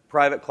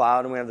private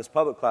cloud and we have this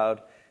public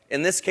cloud.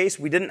 In this case,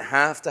 we didn't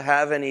have to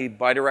have any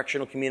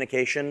bidirectional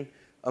communication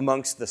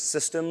amongst the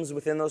systems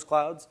within those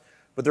clouds,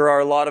 but there are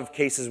a lot of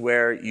cases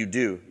where you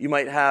do. You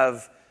might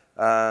have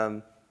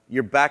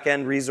your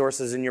back-end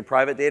resources in your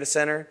private data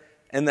center,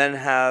 and then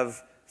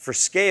have, for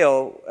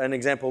scale, an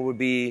example would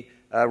be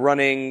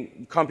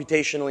running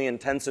computationally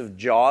intensive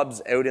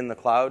jobs out in the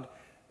cloud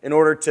in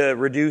order to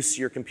reduce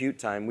your compute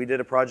time. We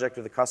did a project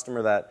with a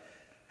customer that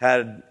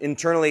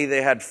internally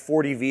they had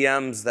 40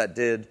 VMs that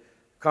did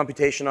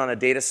computation on a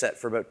data set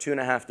for about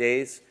 2.5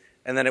 days,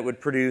 and then it would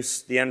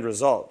produce the end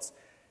results.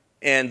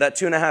 And that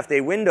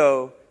 2.5-day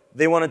window,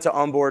 they wanted to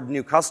onboard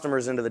new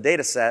customers into the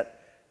data set,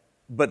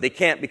 but they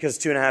can't because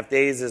 2.5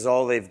 days is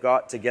all they've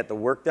got to get the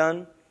work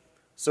done.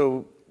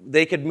 So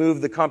they could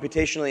move the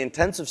computationally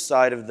intensive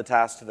side of the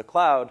task to the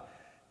cloud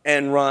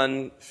and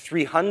run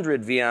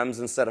 300 VMs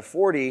instead of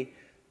 40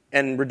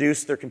 and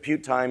reduce their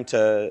compute time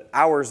to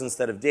hours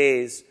instead of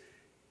days.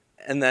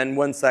 And then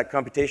once that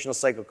computational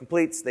cycle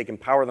completes, they can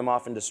power them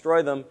off and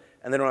destroy them,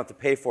 and they don't have to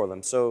pay for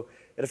them. So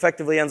it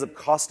effectively ends up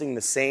costing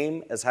the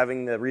same as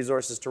having the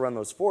resources to run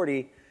those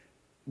 40,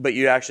 but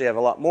you actually have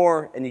a lot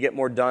more, and you get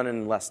more done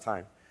in less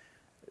time.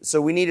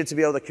 So we needed to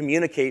be able to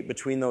communicate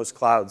between those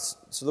clouds.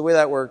 So the way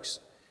that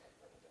works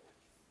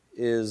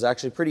is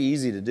actually pretty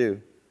easy to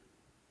do.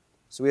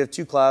 So we have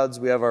two clouds.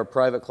 We have our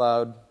private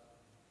cloud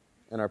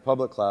and our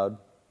public cloud.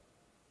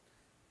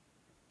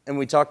 And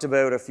we talked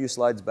about a few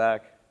slides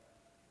back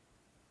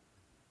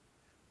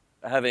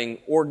having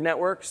org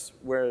networks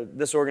where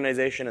this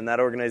organization and that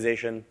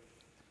organization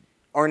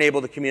aren't able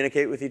to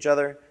communicate with each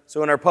other.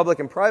 So in our public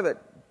and private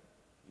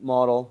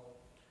model,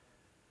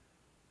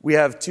 we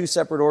have two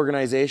separate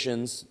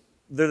organizations.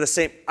 They're the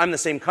same. I'm the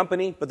same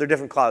company, but they're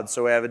different clouds.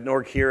 So I have an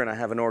org here and I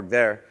have an org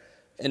there.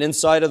 And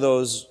inside of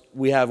those,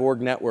 we have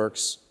org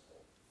networks.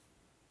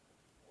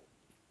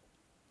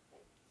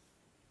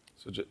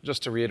 So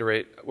just to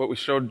reiterate, what we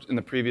showed in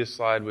the previous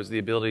slide was the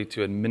ability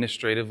to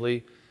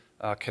administratively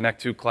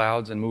connect two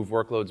clouds and move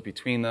workloads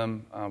between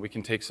them. We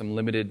can take some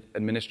limited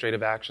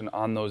administrative action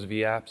on those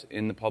vApps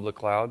in the public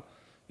cloud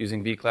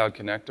using vCloud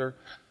Connector.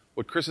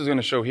 What Chris is going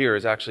to show here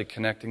is actually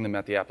connecting them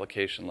at the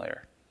application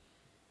layer.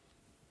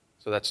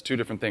 So that's two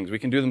different things. We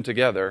can do them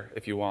together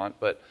if you want,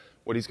 but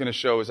what he's going to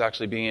show is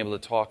actually being able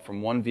to talk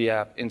from one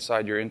vApp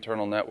inside your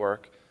internal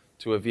network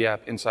to a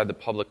vApp inside the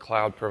public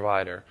cloud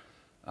provider.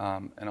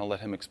 And I'll let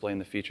him explain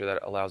the feature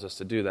that allows us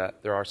to do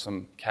that. There are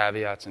some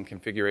caveats and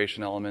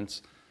configuration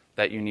elements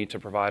that you need to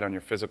provide on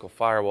your physical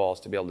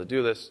firewalls to be able to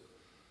do this,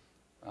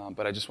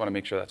 but I just want to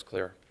make sure that's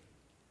clear.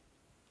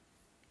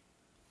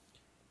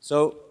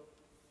 So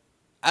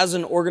as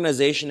an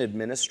organization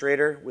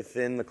administrator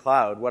within the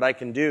cloud, what I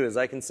can do is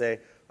I can say,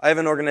 I have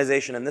an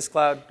organization in this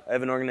cloud, I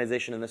have an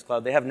organization in this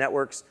cloud, they have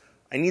networks,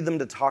 I need them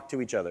to talk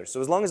to each other.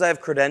 So as long as I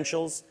have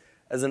credentials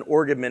as an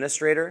org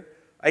administrator,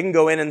 I can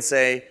go in and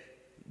say,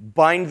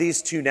 bind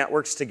these two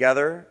networks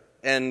together,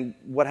 and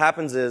what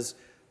happens is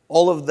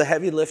all of the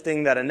heavy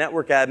lifting that a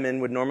network admin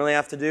would normally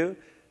have to do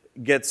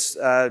gets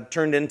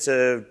turned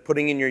into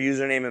putting in your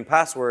username and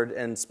password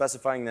and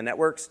specifying the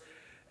networks.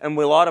 and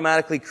we'll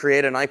automatically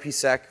create an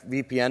IPsec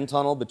VPN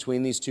tunnel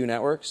between these two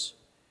networks,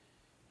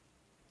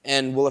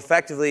 and we'll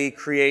effectively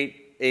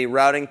create a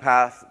routing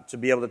path to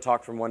be able to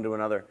talk from one to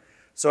another.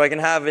 So I can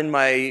have in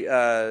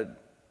my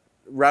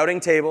routing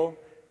table,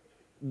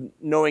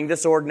 knowing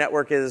this org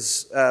network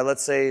is,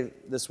 let's say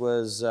this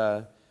was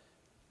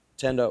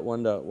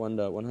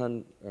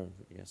 10.1.1.100, or I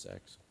guess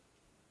X.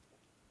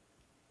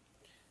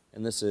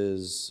 And this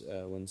is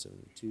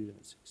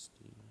 172.16.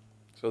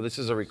 So this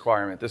is a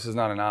requirement. This is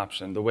not an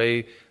option. The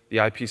way the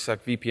IPsec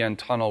VPN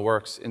tunnel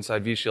works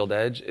inside vShield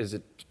Edge is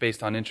it's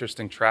based on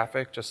interesting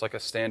traffic, just like a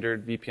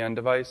standard VPN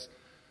device.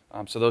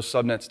 So those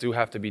subnets do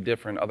have to be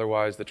different.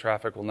 Otherwise, the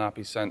traffic will not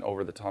be sent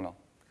over the tunnel.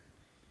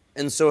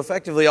 And so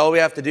effectively, all we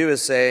have to do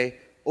is say,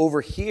 over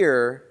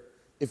here,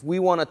 if we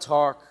want to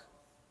talk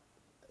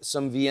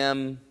some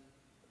VM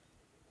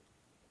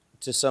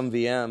to some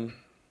VM,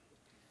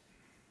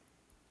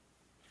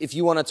 if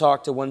you want to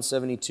talk to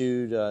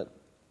 172.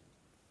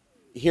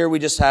 Here we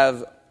just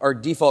have our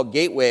default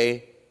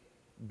gateway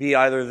be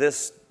either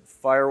this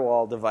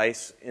firewall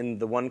device in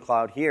the one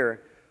cloud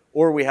here,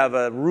 or we have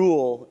a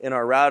rule in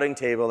our routing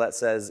table that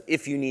says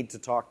if you need to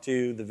talk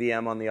to the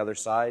VM on the other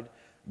side,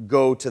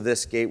 go to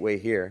this gateway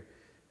here.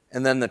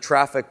 And then the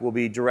traffic will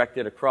be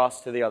directed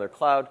across to the other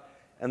cloud,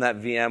 and that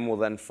VM will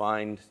then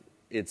find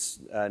its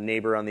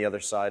neighbor on the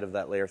other side of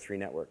that layer 3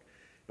 network.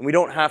 And we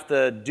don't have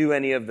to do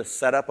any of the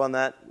setup on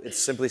that. It's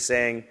simply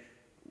saying,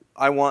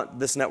 I want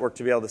this network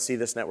to be able to see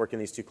this network in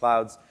these two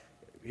clouds.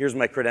 Here's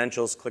my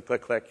credentials, click,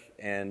 click, click,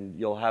 and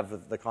you'll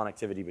have the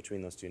connectivity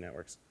between those two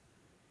networks.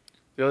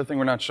 The other thing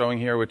we're not showing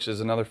here, which is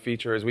another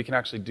feature, is we can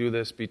actually do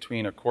this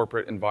between a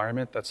corporate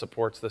environment that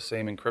supports the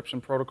same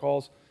encryption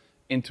protocols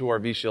into our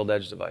vShield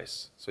Edge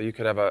device. So you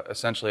could have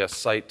essentially a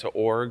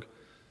site-to-org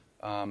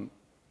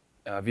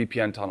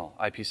VPN tunnel,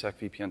 IPsec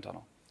VPN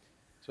tunnel.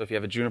 So if you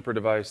have a Juniper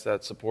device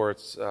that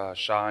supports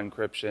SHA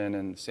encryption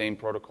and the same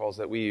protocols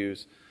that we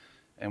use,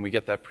 and we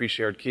get that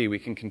pre-shared key, we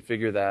can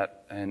configure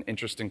that, and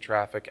interesting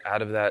traffic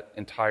out of that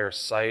entire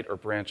site or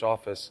branch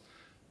office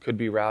could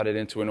be routed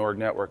into an org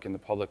network in the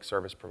public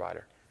service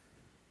provider.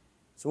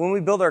 So when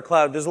we build our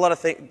cloud, there's a lot of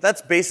things.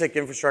 That's basic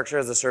infrastructure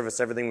as a service,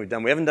 everything we've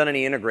done. We haven't done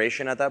any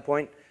integration at that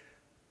point,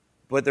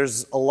 but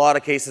there's a lot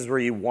of cases where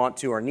you want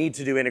to or need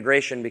to do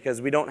integration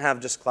because we don't have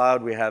just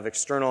cloud. We have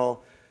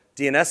external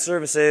DNS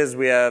services,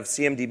 we have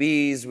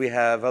CMDBs, we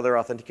have other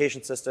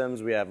authentication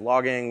systems, we have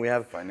logging, we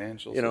have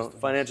financial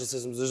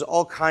systems. There's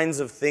all kinds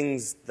of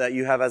things that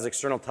you have as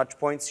external touch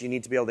points you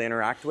need to be able to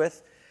interact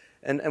with.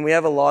 And we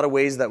have a lot of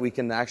ways that we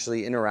can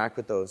actually interact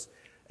with those.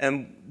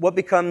 And what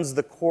becomes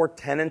the core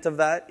tenet of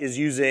that is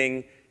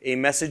using a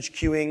message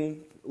queuing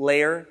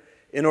layer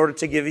in order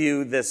to give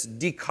you this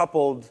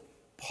decoupled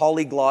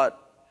polyglot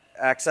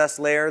access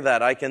layer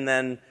that I can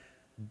then,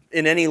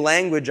 in any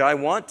language I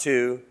want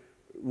to,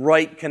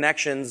 write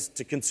connections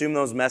to consume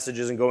those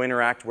messages and go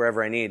interact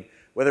wherever I need,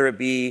 whether it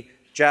be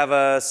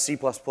Java, C++,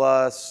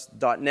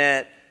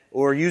 .NET,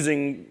 or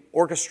using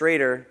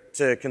Orchestrator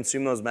to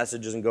consume those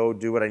messages and go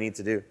do what I need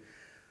to do.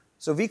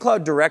 So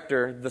vCloud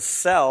Director, the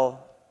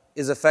cell,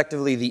 is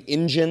effectively the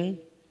engine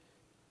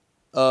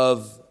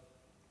of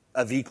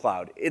a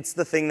vCloud. It's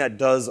the thing that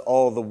does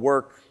all the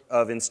work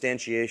of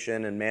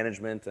instantiation and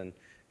management and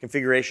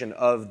configuration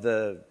of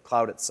the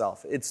cloud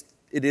itself. It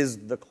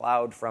is the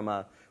cloud from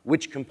a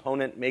which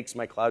component makes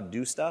my cloud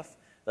do stuff.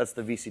 That's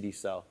the VCD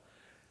cell.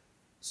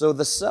 So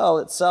the cell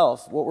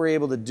itself, what we're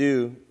able to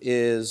do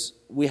is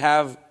we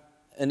have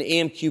an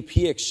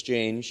AMQP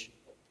exchange,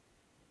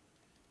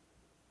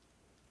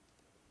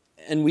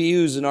 and we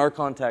use, in our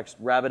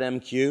context,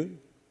 RabbitMQ,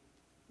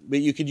 but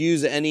you could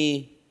use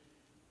any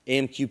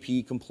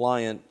AMQP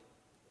compliant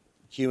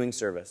queuing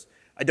service.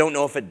 I don't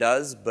know if it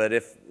does, but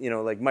if,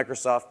 like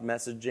Microsoft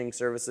messaging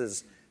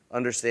services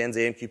understands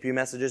AMQP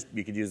messages,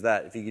 you could use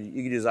that. You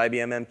could use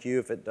IBM MQ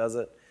if it does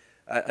it.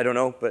 I don't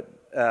know,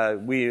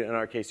 but we, in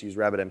our case, use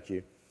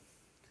RabbitMQ.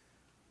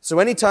 So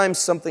anytime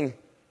something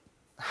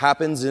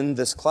happens in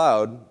this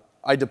cloud,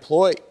 I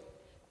deploy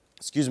a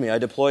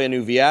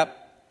new VApp.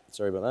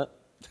 Sorry about that.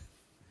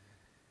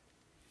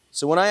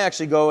 So when I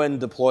actually go and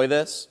deploy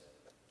this,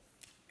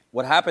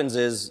 what happens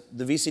is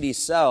the VCD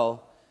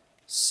cell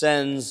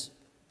sends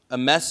a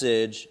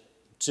message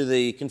to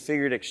the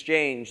configured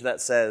exchange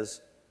that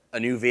says, a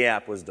new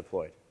VApp was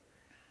deployed.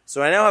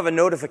 So I now have a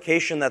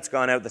notification that's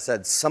gone out that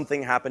said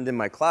something happened in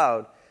my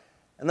cloud,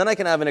 and then I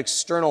can have an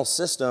external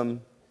system,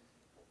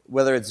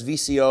 whether it's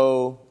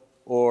VCO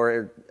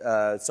or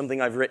something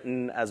I've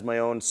written as my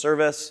own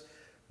service,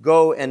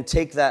 go and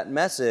take that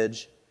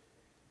message,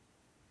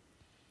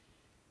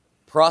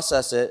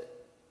 process it,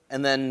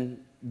 and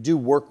then do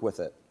work with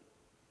it.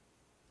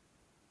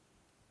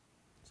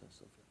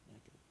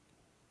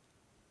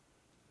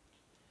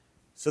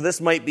 So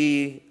this might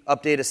be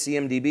update a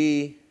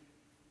CMDB,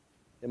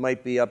 it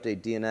might be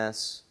update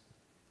DNS,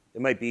 it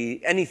might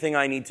be anything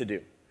I need to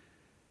do.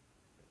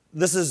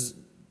 This is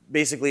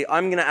basically,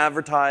 I'm going to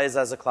advertise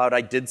as a cloud,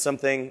 I did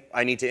something,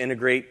 I need to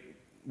integrate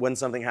when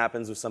something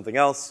happens with something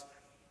else.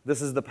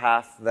 This is the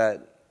path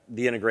that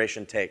the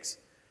integration takes.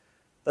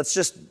 That's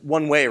just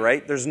one way,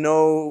 right? There's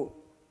no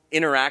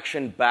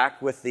interaction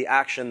back with the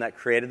action that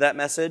created that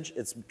message.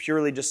 It's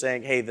purely just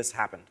saying, hey, this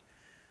happened.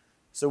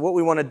 So what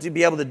we want to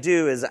be able to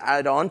do is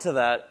add on to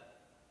that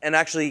and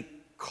actually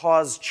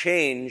cause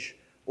change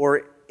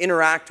or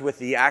interact with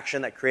the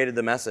action that created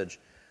the message.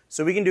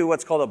 So we can do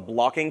what's called a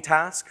blocking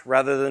task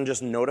rather than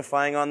just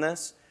notifying on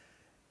this.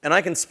 And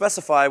I can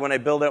specify when I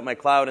build out my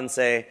cloud and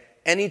say,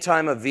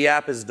 anytime a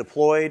VApp is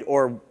deployed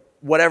or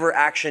whatever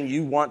action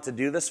you want to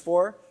do this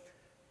for,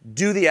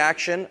 do the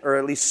action, or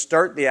at least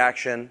start the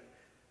action,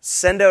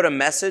 send out a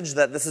message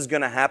that this is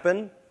going to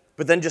happen,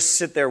 but then just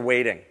sit there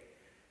waiting.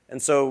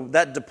 And so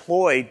that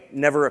deploy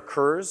never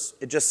occurs.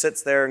 It just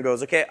sits there and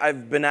goes, okay,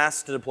 I've been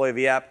asked to deploy a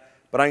VApp,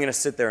 but I'm going to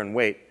sit there and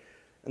wait.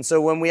 And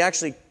so when we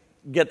actually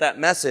get that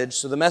message,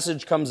 so the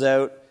message comes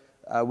out,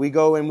 we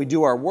go and we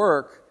do our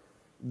work,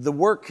 the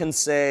work can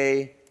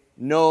say,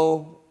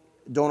 no,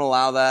 don't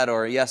allow that,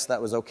 or yes,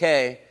 that was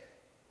okay.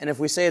 And if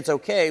we say it's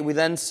okay, we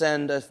then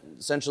send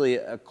essentially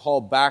a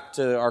call back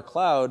to our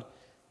cloud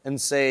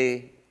and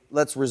say,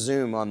 let's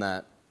resume on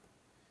that.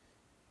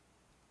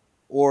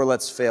 Or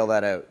let's fail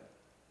that out.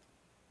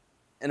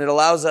 And it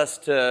allows us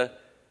to,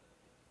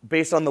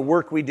 based on the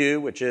work we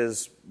do, which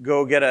is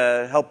go get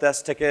a help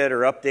desk ticket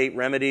or update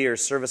Remedy or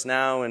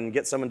ServiceNow and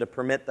get someone to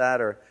permit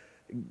that, or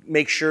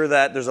make sure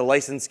that there's a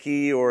license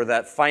key or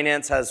that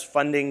finance has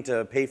funding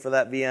to pay for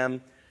that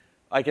VM.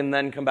 I can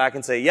then come back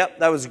and say, yep,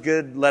 that was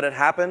good, let it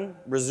happen,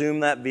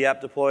 resume that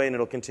VApp deploy, and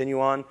it'll continue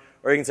on.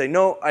 Or you can say,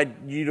 no,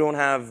 you don't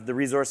have the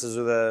resources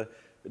or the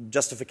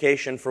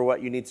justification for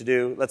what you need to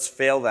do. Let's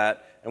fail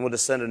that, and we'll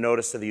just send a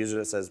notice to the user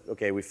that says,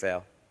 okay, we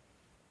fail.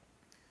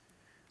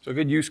 So a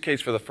good use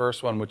case for the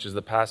first one, which is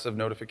the passive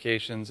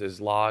notifications, is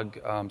log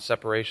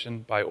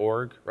separation by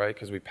org, right?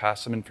 Because we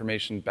pass some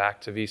information back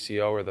to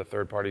VCO or the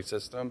third-party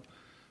system.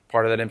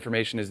 Part of that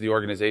information is the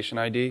organization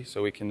ID,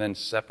 so we can then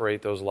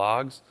separate those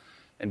logs.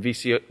 And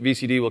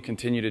VCD will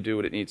continue to do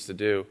what it needs to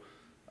do.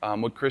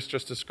 What Chris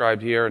just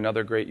described here,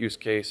 another great use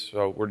case.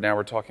 So now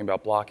we're talking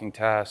about blocking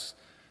tasks,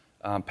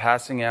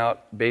 passing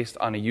out based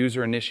on a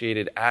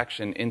user-initiated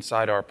action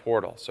inside our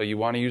portal. So you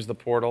want to use the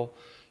portal.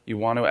 You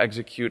want to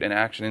execute an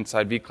action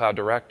inside vCloud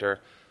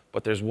Director,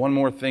 but there's one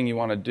more thing you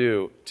want to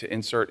do to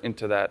insert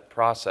into that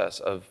process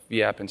of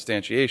VApp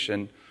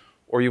instantiation,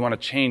 or you want to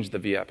change the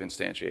VApp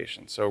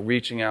instantiation. So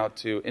reaching out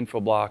to info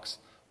blocks,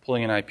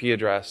 pulling an IP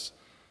address,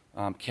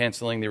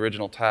 canceling the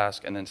original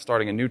task, and then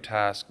starting a new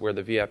task where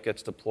the VApp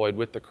gets deployed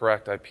with the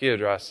correct IP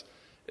address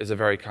is a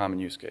very common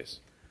use case.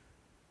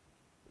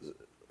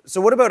 So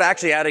what about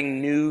actually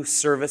adding new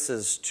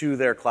services to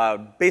their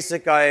cloud?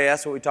 Basic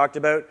IaaS, what we talked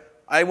about.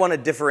 I want to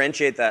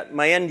differentiate that.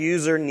 My end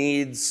user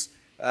needs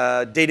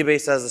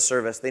database as a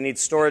service. They need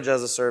storage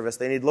as a service.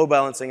 They need load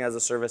balancing as a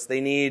service. They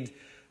need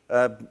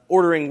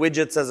ordering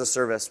widgets as a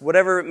service.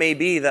 Whatever it may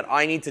be that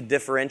I need to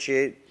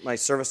differentiate my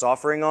service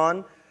offering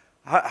on,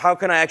 how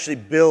can I actually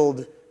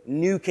build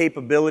new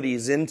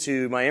capabilities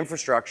into my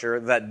infrastructure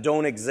that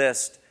don't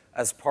exist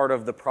as part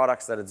of the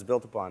products that it's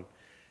built upon?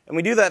 And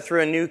we do that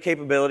through a new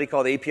capability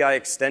called API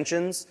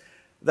extensions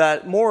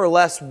that more or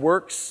less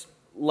works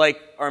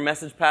like our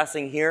message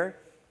passing here,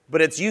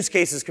 but its use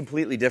case is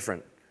completely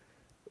different.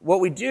 What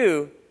we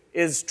do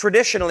is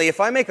traditionally, if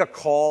I make a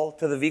call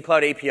to the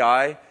vCloud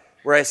API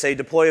where I say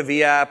deploy a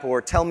VApp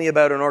or tell me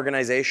about an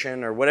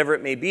organization or whatever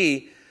it may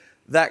be,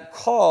 that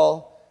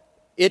call,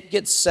 it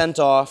gets sent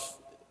off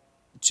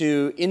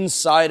to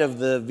inside of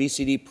the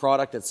VCD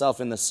product itself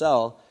in the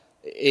cell,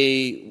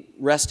 a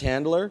REST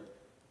handler.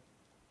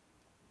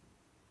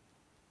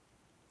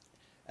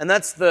 And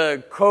that's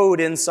the code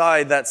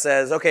inside that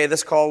says, okay,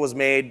 this call was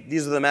made,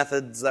 these are the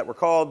methods that were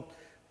called,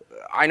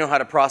 I know how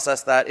to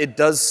process that. It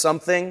does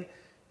something,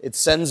 it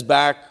sends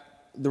back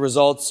the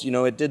results,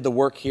 it did the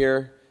work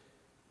here,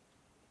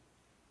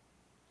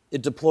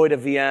 it deployed a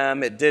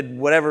VM, it did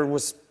whatever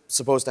was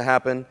supposed to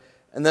happen,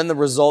 and then the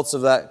results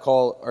of that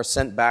call are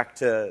sent back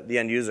to the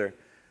end user.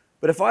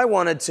 But if I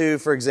wanted to,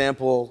 for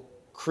example,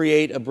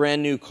 create a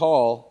brand new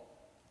call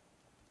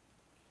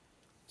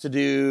to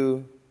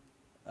do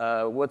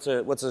what's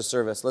a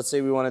service? Let's say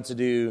we wanted to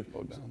do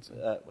load balancing.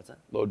 What's that?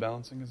 Load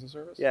balancing as a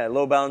service? Yeah,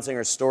 load balancing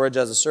or storage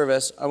as a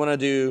service. I want to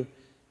do,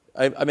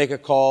 I make a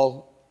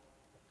call,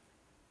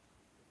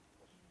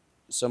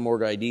 some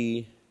org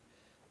ID,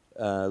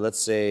 let's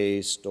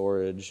say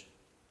storage.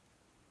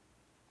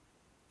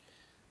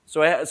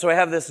 So I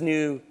have this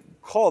new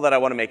call that I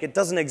want to make. It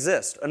doesn't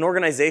exist. An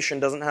organization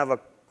doesn't have a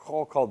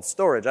call called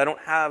storage. I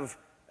don't have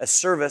a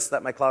service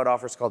that my cloud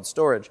offers called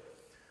storage.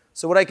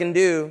 So what I can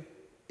do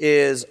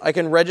is I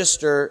can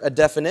register a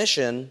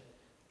definition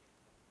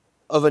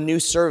of a new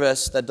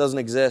service that doesn't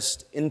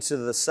exist into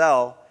the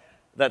cell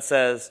that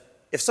says,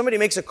 if somebody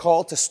makes a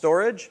call to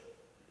storage,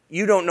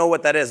 you don't know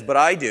what that is, but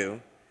I do.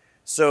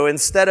 So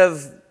instead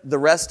of the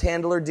REST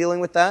handler dealing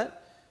with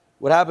that,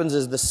 what happens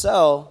is the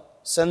cell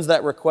sends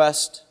that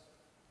request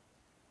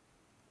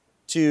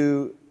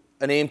to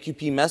an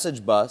AMQP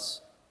message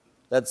bus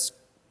that's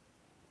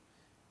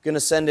going to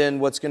send in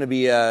what's going to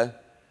be a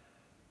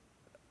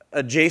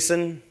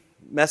JSON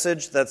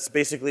message that's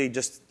basically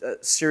just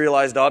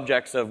serialized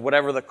objects of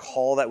whatever the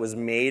call that was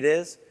made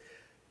is.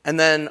 And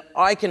then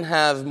I can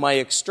have my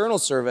external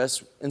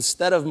service,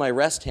 instead of my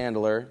REST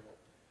handler,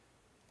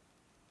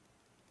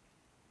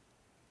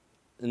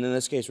 and in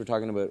this case we're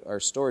talking about our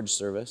storage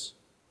service,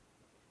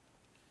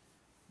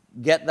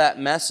 get that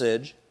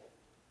message,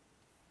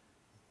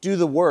 do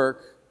the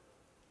work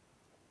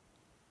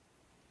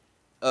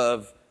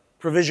of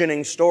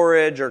provisioning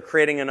storage or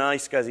creating a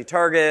nice SCSI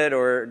target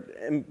or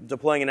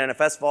deploying an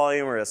NFS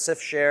volume or a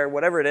CIF share,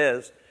 whatever it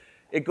is.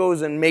 It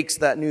goes and makes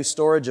that new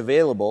storage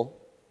available.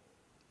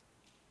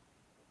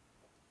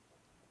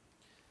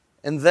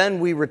 And then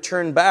we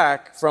return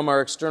back from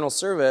our external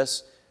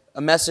service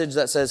a message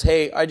that says,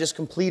 hey, I just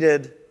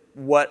completed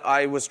what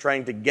I was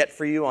trying to get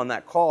for you on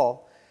that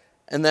call.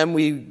 And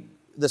then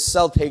the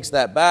cell takes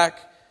that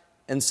back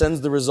and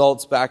sends the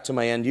results back to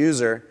my end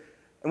user.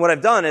 And what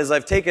I've done is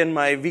I've taken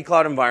my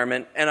vCloud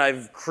environment and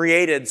I've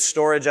created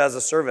storage as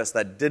a service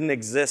that didn't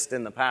exist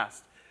in the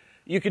past.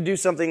 You could do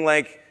something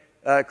like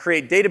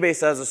create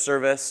database as a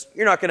service.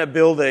 You're not going to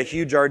build a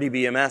huge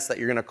RDBMS that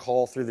you're going to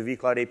call through the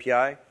vCloud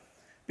API.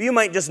 But you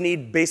might just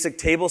need basic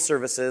table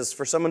services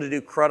for someone to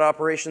do CRUD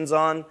operations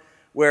on,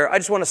 where I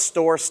just want to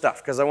store stuff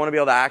because I want to be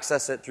able to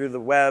access it through the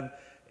web,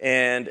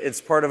 and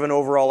it's part of an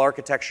overall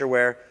architecture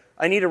where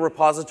I need a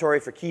repository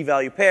for key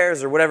value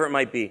pairs or whatever it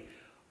might be.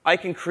 I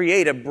can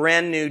create a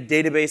brand new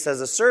database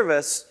as a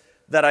service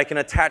that I can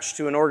attach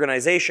to an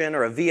organization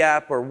or a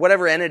VApp or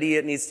whatever entity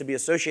it needs to be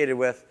associated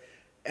with,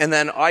 and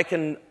then I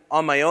can,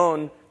 on my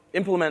own,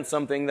 implement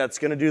something that's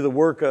going to do the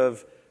work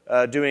of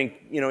doing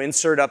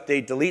insert,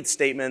 update, delete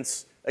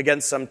statements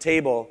against some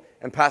table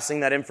and passing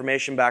that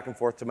information back and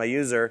forth to my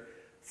user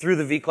through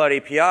the vCloud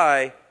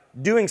API,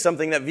 doing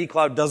something that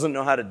vCloud doesn't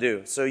know how to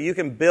do. So you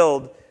can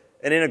build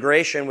an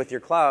integration with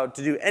your cloud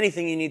to do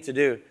anything you need to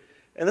do.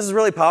 And this is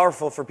really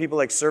powerful for people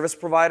like service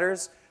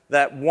providers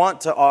that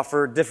want to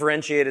offer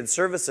differentiated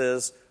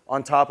services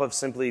on top of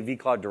simply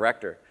vCloud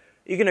Director.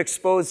 You can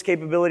expose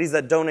capabilities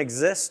that don't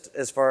exist,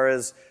 as far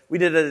as we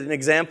did an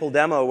example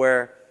demo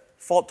where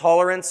fault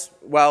tolerance,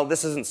 while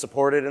this isn't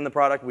supported in the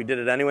product, we did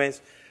it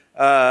anyways.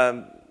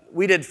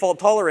 We did fault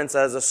tolerance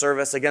as a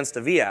service against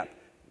a VApp.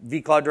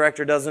 vCloud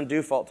Director doesn't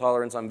do fault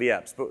tolerance on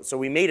VApps, so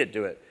we made it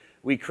do it.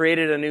 We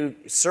created a new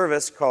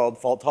service called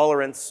fault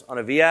tolerance on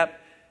a VApp,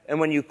 and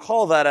when you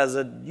call that as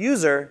a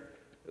user,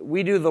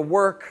 we do the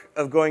work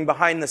of going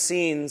behind the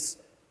scenes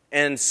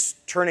and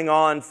turning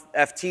on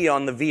FT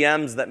on the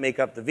VMs that make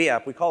up the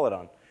VApp we call it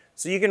on.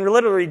 So you can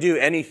literally do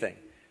anything.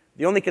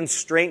 The only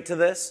constraint to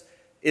this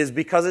is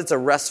because it's a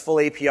RESTful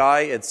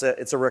API, it's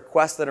a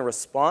request and a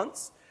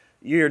response,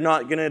 you're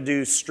not going to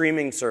do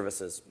streaming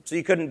services. So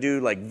you couldn't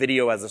do like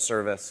video as a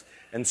service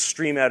and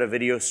stream out a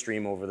video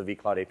stream over the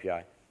vCloud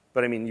API.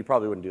 But I mean, you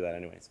probably wouldn't do that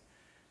anyways.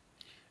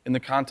 In the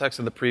context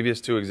of the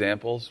previous two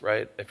examples,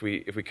 right, if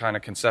we kind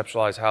of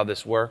conceptualize how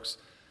this works,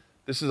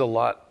 this is a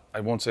lot,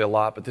 I won't say a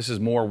lot, but this is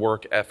more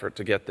work effort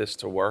to get this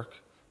to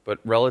work. But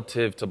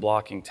relative to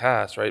blocking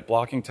tasks, right,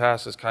 blocking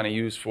tasks is kind of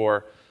used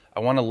for, I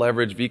want to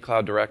leverage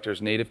vCloud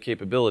Director's native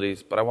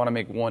capabilities, but I want to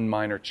make one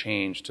minor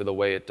change to the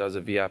way it does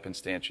a VApp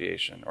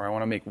instantiation, or I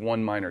want to make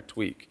one minor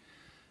tweak.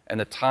 And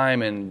the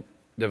time and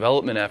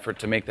development effort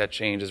to make that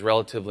change is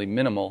relatively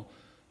minimal.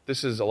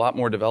 This is a lot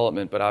more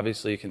development, but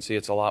obviously you can see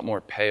it's a lot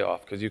more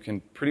payoff because you can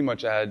pretty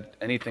much add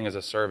anything as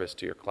a service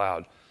to your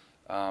cloud.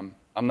 I'm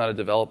not a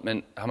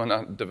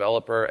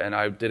developer, and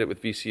I did it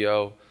with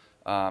VCO,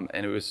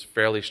 and it was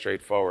fairly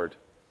straightforward.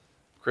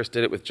 Chris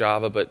did it with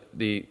Java, but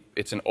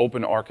it's an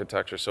open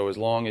architecture, so as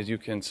long as you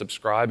can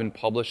subscribe and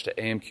publish to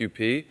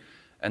AMQP,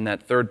 and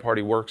that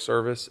third-party work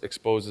service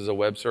exposes a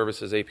web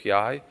services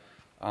API,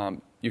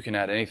 you can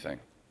add anything.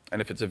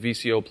 And if it's a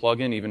VCO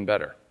plugin, even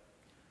better.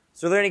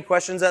 So are there any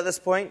questions at this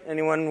point?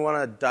 Anyone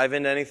want to dive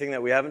into anything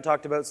that we haven't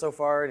talked about so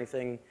far?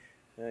 Anything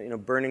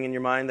burning in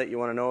your mind that you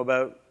want to know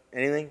about?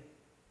 Anything?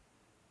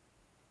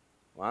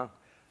 Wow.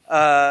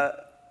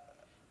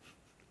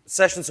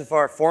 Session so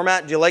far.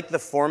 Format. Do you like the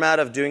format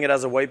of doing it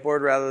as a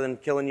whiteboard rather than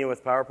killing you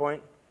with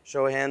PowerPoint?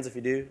 Show of hands if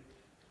you do.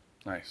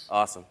 Nice.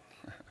 Awesome.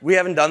 We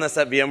haven't done this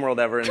at VMworld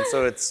ever, and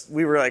so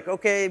we were like,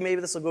 okay,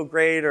 maybe this will go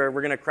great, or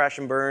we're going to crash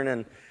and burn,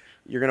 and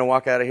you're going to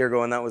walk out of here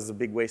going, that was a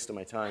big waste of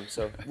my time.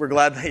 So we're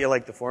glad that you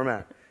like the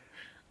format.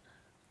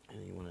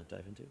 Anything you want to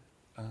dive into?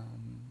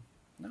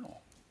 No. I don't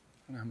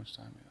know how much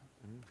time we have.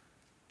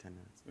 10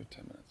 minutes. We have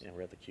 10 minutes. Yeah,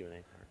 we're at the Q&A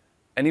part.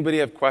 Anybody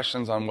have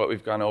questions on what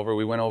we've gone over?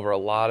 We went over a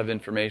lot of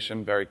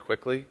information very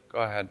quickly. Go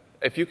ahead.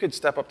 If you could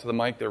step up to the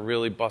mic, they're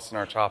really busting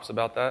our chops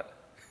about that.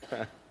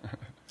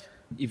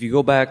 If you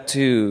go back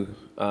to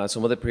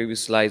some of the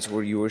previous slides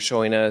where you were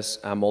showing us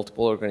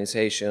multiple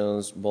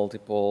organizations,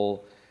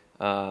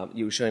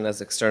 you were showing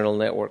us external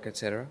network,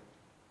 etc.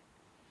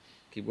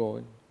 Keep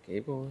going,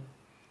 keep going.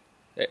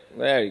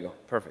 There you go,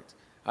 perfect.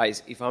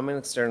 If I'm an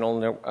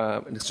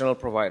external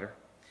provider,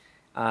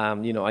 I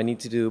need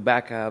to do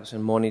backups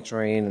and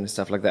monitoring and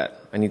stuff like that.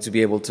 I need to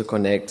be able to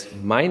connect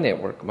my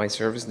network, my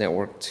service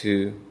network,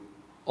 to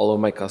all of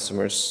my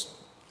customers'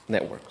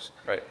 networks.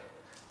 Right.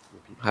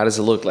 How does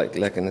it look like?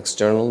 Like an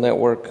external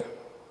network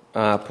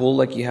pool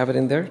like you have it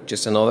in there?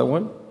 Just another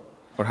one?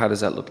 Or how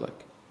does that look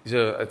like?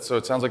 So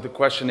it sounds like the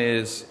question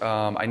is,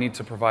 I need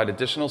to provide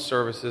additional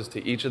services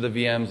to each of the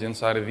VMs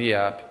inside of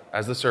VApp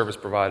as the service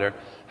provider.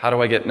 How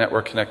do I get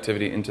network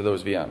connectivity into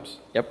those VMs?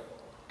 Yep.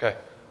 Okay.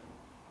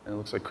 And it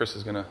looks like Chris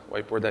is going to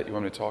whiteboard that. You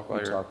want me to talk while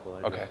you're... Talk while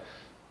I do. Okay.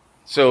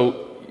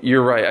 So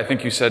you're right. I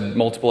think you said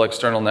multiple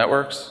external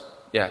networks.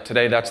 Yeah,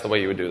 today that's the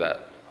way you would do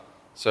that.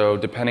 So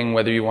depending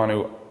whether you want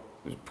to,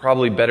 it's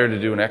probably better to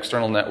do an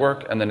external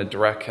network and then a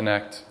direct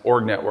connect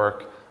org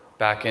network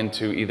back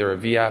into either a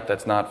VApp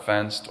that's not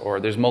fenced, or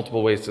there's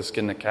multiple ways to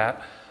skin the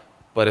cat.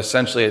 But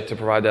essentially, to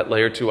provide that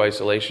layer 2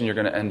 isolation, you're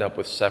going to end up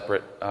with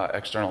separate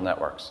external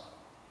networks.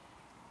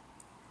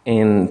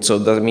 And so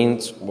that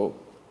means, well,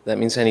 that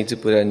means I need to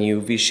put a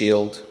new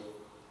vShield,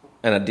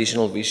 an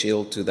additional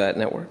vShield to that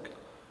network?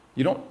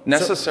 You don't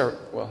necessarily,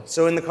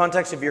 So in the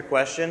context of your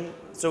question,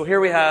 so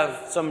here we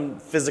have some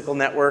physical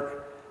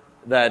network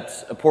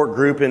that's a port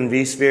group in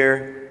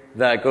vSphere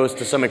that goes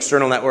to some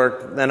external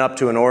network, then up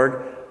to an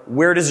org.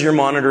 Where does your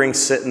monitoring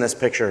sit in this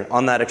picture?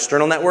 On that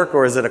external network,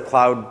 or is it a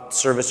cloud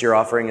service you're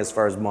offering as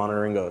far as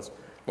monitoring goes?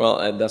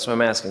 Well, that's what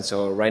I'm asking.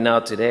 So right now,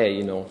 today,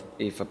 you know,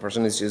 if a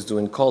person is just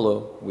doing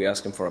colo, we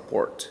ask them for a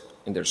port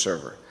in their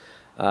server.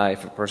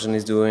 If a person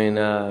is doing,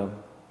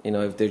 you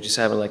know, if they're just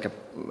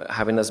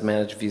having us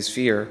manage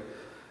vSphere,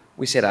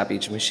 we set up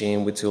each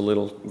machine with 2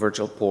 little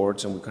virtual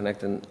ports and we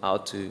connect them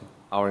out to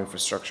our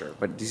infrastructure.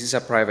 But this is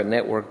a private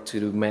network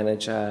to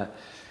manage, I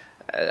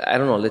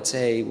don't know, let's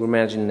say we're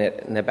managing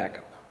net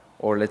backup,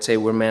 or let's say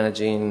we're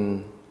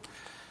managing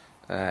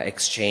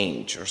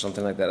Exchange or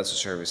something like that as a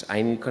service.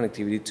 I need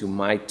connectivity to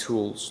my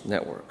tools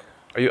network.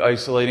 are you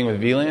isolating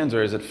with VLANs,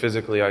 or is it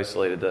physically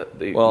isolated?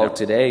 Well,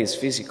 today is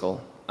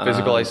physical.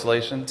 Physical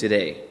isolation?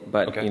 Today,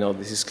 but Okay. you know,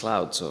 this is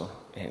cloud, so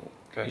Okay.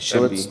 it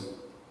should be.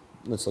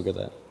 Let's look at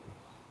that.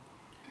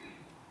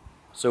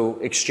 So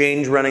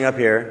Exchange running up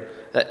here.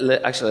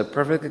 Actually, a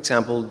perfect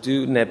example,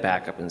 do net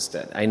backup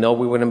instead. I know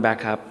we wouldn't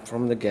back up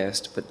from the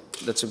guest, but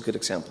that's a good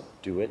example.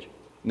 Do which?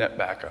 Net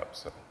backup.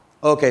 So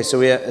Okay, so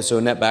we have, so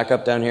net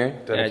backup down here.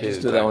 Yeah, dedicated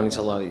just do that backup. one, it's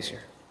a lot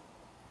easier.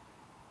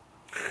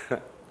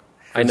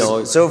 I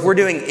know. So if we're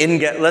doing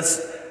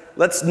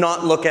let's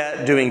not look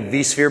at doing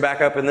vSphere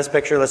backup in this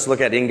picture. Let's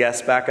look at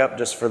in-guest backup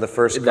just for the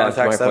first That's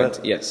my context of point.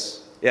 it.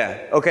 Yes. Yeah.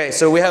 Okay,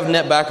 so we have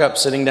net backup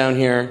sitting down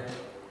here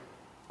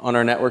on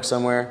our network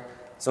somewhere.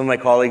 Some of my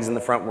colleagues in the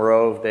front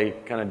row, they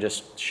kind of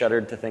just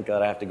shuddered to think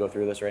that I have to go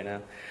through this right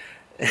now.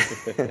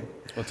 Well,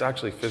 it's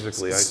actually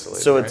physically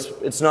isolated. So right?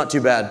 it's not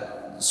too bad.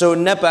 So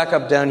net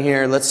backup down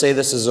here, let's say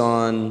this is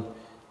on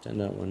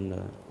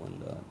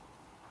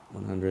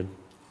 10.1.100.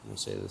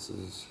 Let's say this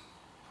is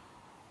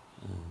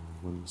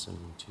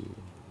 172.1.50.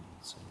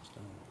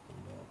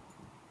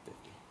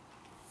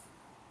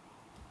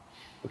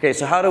 Okay,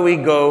 so how do we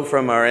go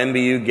from our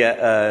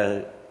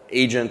MBU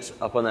agent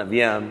up on that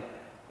VM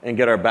and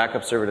get our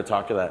backup server to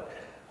talk to that?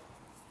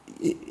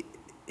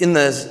 In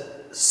the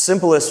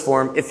simplest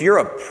form, if you're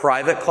a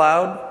private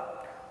cloud,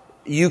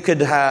 you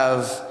could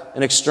have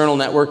an external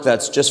network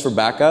that's just for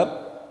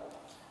backup,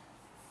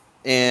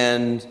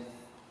 and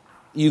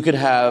you could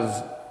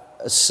have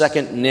a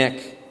second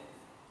NIC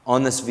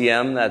on this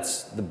VM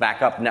that's the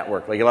backup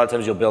network. Like a lot of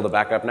times you'll build a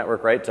backup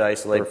network, right, to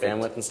isolate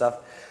bandwidth and stuff.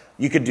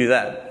 You could do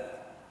that.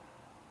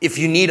 If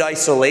you need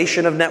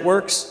isolation of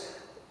networks,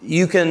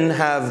 you can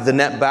have the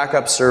net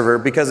backup server,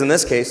 because in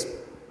this case,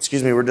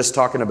 excuse me, we're just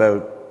talking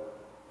about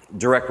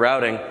direct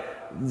routing.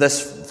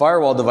 This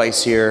firewall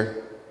device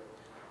here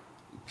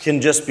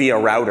can just be a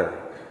router.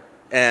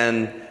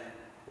 And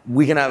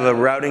we can have a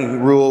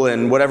routing rule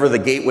in whatever the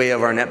gateway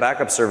of our net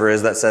backup server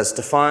is that says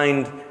to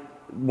find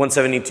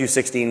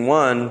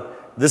 172.16.1,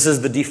 this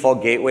is the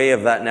default gateway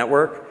of that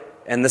network,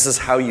 and this is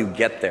how you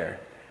get there.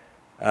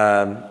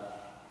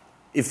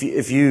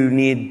 If you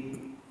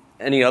need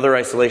any other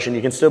isolation,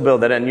 you can still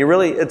build that in.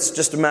 It's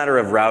just a matter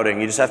of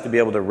routing. You just have to be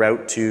able to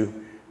route to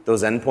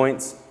those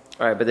endpoints.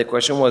 All right, but the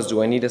question was,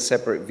 do I need a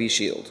separate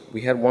vShield?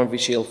 We had one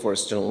vShield for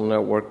external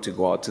network to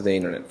go out to the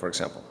internet, for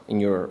example, in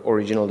your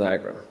original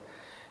diagram.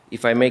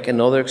 If I make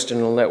another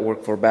external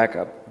network for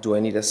backup, do I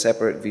need a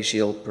separate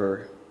vShield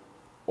per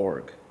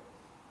org?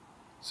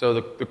 So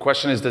the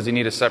question is, does he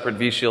need a separate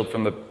vShield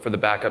for the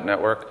backup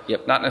network?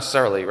 Yep. Not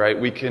necessarily, right?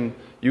 You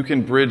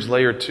can bridge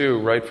layer 2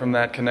 right from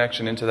that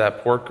connection into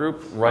that port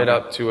group, right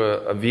up to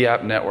a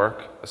VApp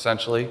network,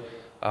 essentially,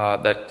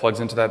 that plugs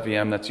into that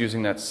VM that's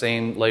using that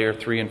same layer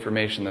 3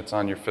 information that's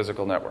on your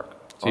physical network.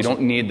 So you don't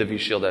need the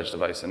vShield Edge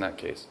device in that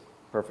case.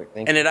 Perfect,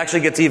 thank you. And it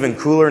actually gets even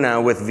cooler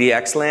now with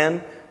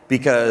VXLAN,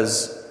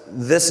 because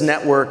this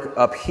network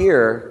up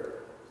here,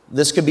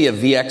 this could be a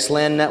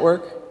VXLAN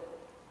network.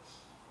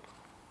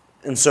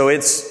 And so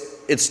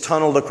it's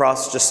tunneled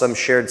across just some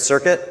shared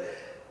circuit.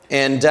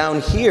 And down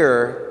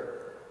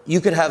here,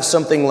 you could have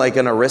something like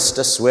an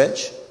Arista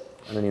switch.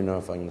 I don't even know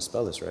if I'm going to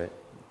spell this right.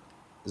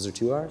 Is there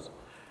 2 R's?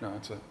 No,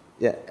 that's it.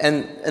 Yeah,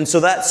 and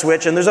so that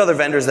switch, and there's other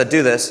vendors that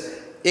do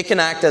this, it can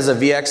act as a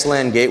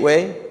VXLAN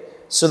gateway.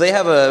 So they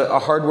have a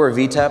hardware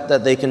VTAP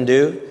that they can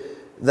do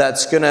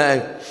that's going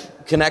to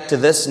connect to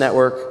this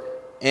network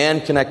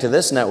and connect to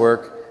this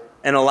network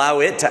and allow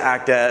it to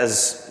act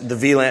as the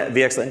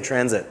VXLAN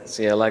transit.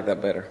 See, I like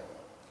that better.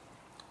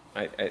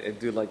 I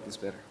do like this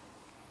better.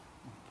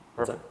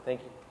 Perfect.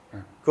 Thank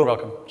you. Cool. You're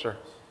welcome. Sure.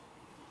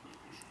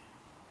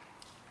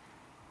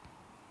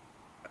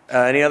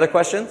 Any other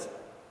questions?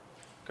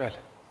 Go ahead.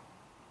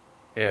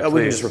 Yeah,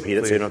 we can just repeat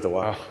it so you don't have to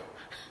walk. Oh.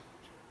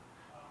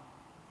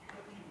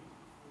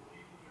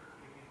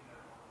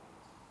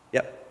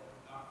 Yep.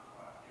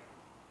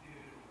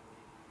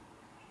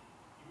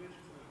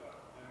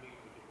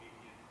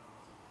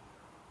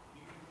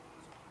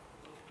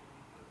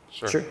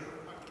 Sure.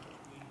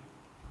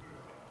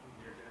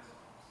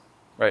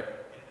 Right.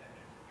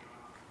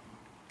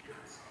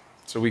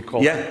 So we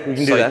call Yeah, we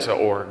can do that. site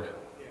to org,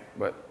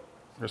 but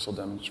Chris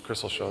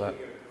will show that.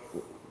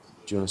 Do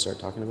you want to start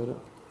talking about it?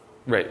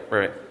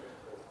 Right.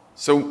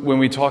 So when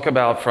we talk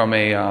about from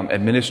a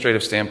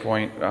administrative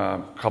standpoint,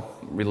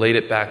 relate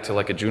it back to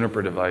like a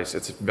Juniper device,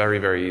 it's very,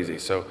 very easy.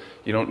 So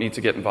you don't need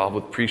to get involved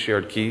with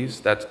pre-shared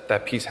keys.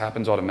 That piece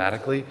happens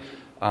automatically.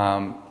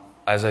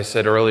 As I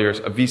said earlier,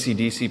 a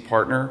VCDC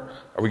partner,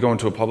 are we going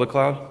to a public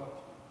cloud?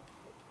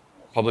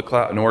 Public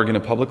cloud, an org in a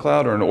public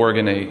cloud or an org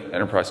in a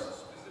enterprise?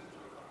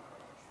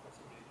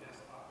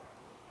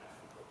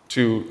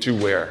 To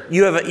where?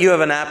 You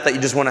have an app that you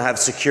just want to have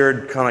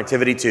secured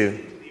connectivity to.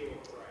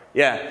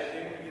 Yeah.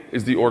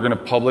 Is the org in a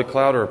public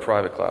cloud or a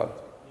private cloud?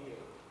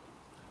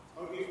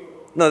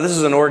 No, this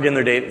is an org in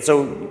their data.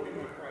 So.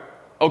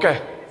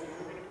 Okay.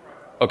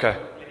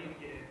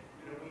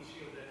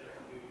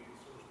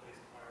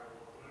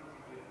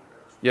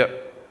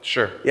 Yep.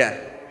 Sure. Yeah.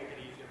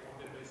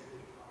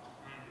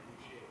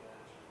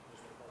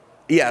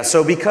 Yeah.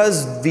 So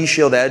because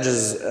vShield Edge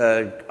is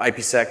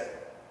IPsec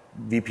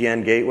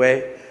VPN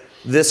gateway,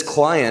 this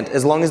client,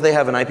 as long as they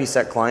have an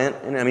IPsec client,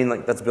 and I mean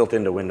like that's built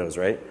into Windows,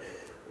 right?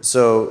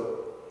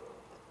 So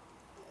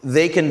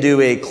they can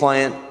do a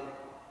client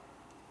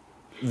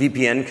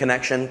VPN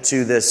connection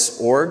to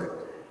this org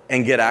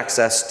and get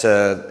access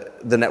to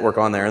the network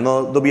on there. And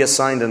they'll be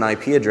assigned an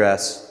IP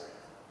address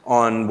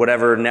on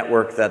whatever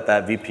network that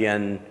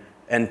VPN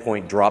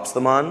endpoint drops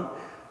them on.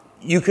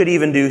 You could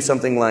even do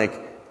something like,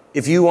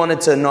 if you wanted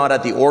to not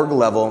at the org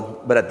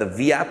level, but at the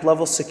VApp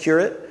level secure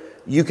it,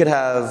 you could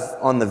have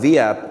on the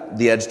VApp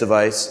the edge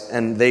device,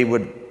 and they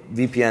would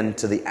VPN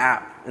to the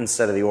app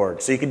instead of the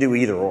org. So you could do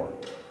either or.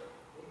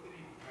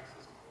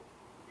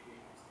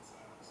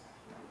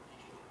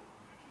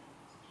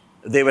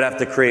 They would have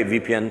to create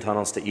VPN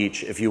tunnels to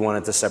each if you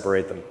wanted to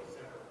separate them.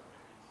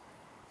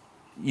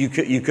 You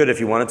could if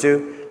you wanted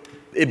to.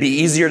 It'd be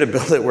easier to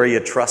build it where you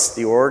trust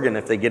the org, and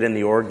if they get in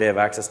the org, they have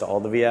access to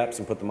all the VApps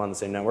and put them on the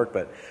same network.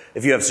 But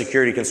if you have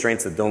security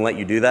constraints that don't let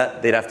you do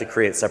that, they'd have to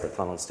create separate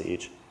tunnels to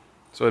each.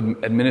 So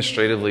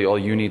administratively, all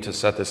you need to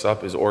set this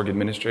up is org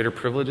administrator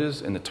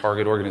privileges in the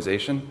target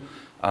organization,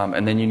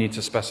 and then you need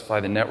to specify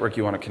the network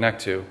you want to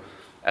connect to.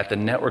 At the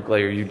network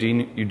layer, you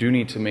do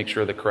need to make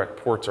sure the correct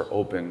ports are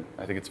open.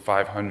 I think it's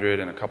 500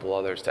 and a couple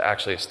others to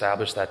actually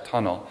establish that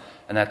tunnel.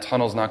 And that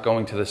tunnel's not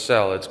going to the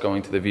cell, it's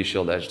going to the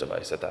vShield Edge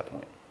device at that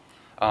point.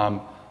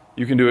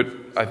 You can do it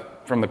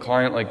from the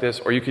client like this,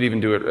 or you could even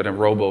do it in a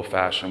robo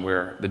fashion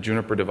where the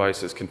Juniper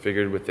device is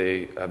configured with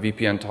a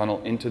VPN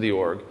tunnel into the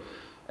org,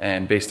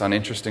 and based on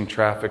interesting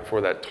traffic for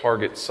that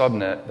target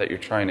subnet that you're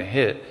trying to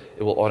hit,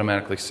 it will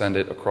automatically send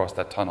it across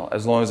that tunnel,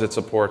 as long as it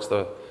supports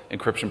the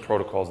encryption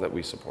protocols that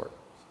we support.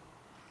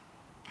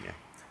 Yeah.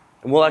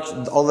 And we'll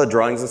actually, all the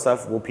drawings and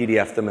stuff, we'll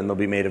PDF them and they'll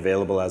be made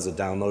available as a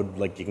download,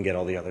 like you can get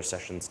all the other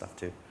session stuff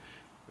too,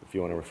 if you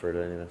want to refer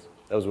to any of this.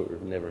 That was what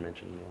we never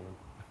mentioned.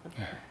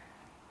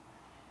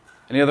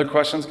 Any other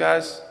questions,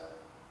 guys?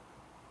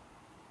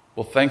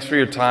 Well, thanks for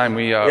your time.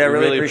 We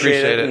really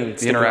appreciate it. And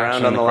The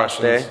interaction on and the the last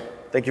questions. day.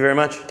 Thank you very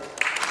much.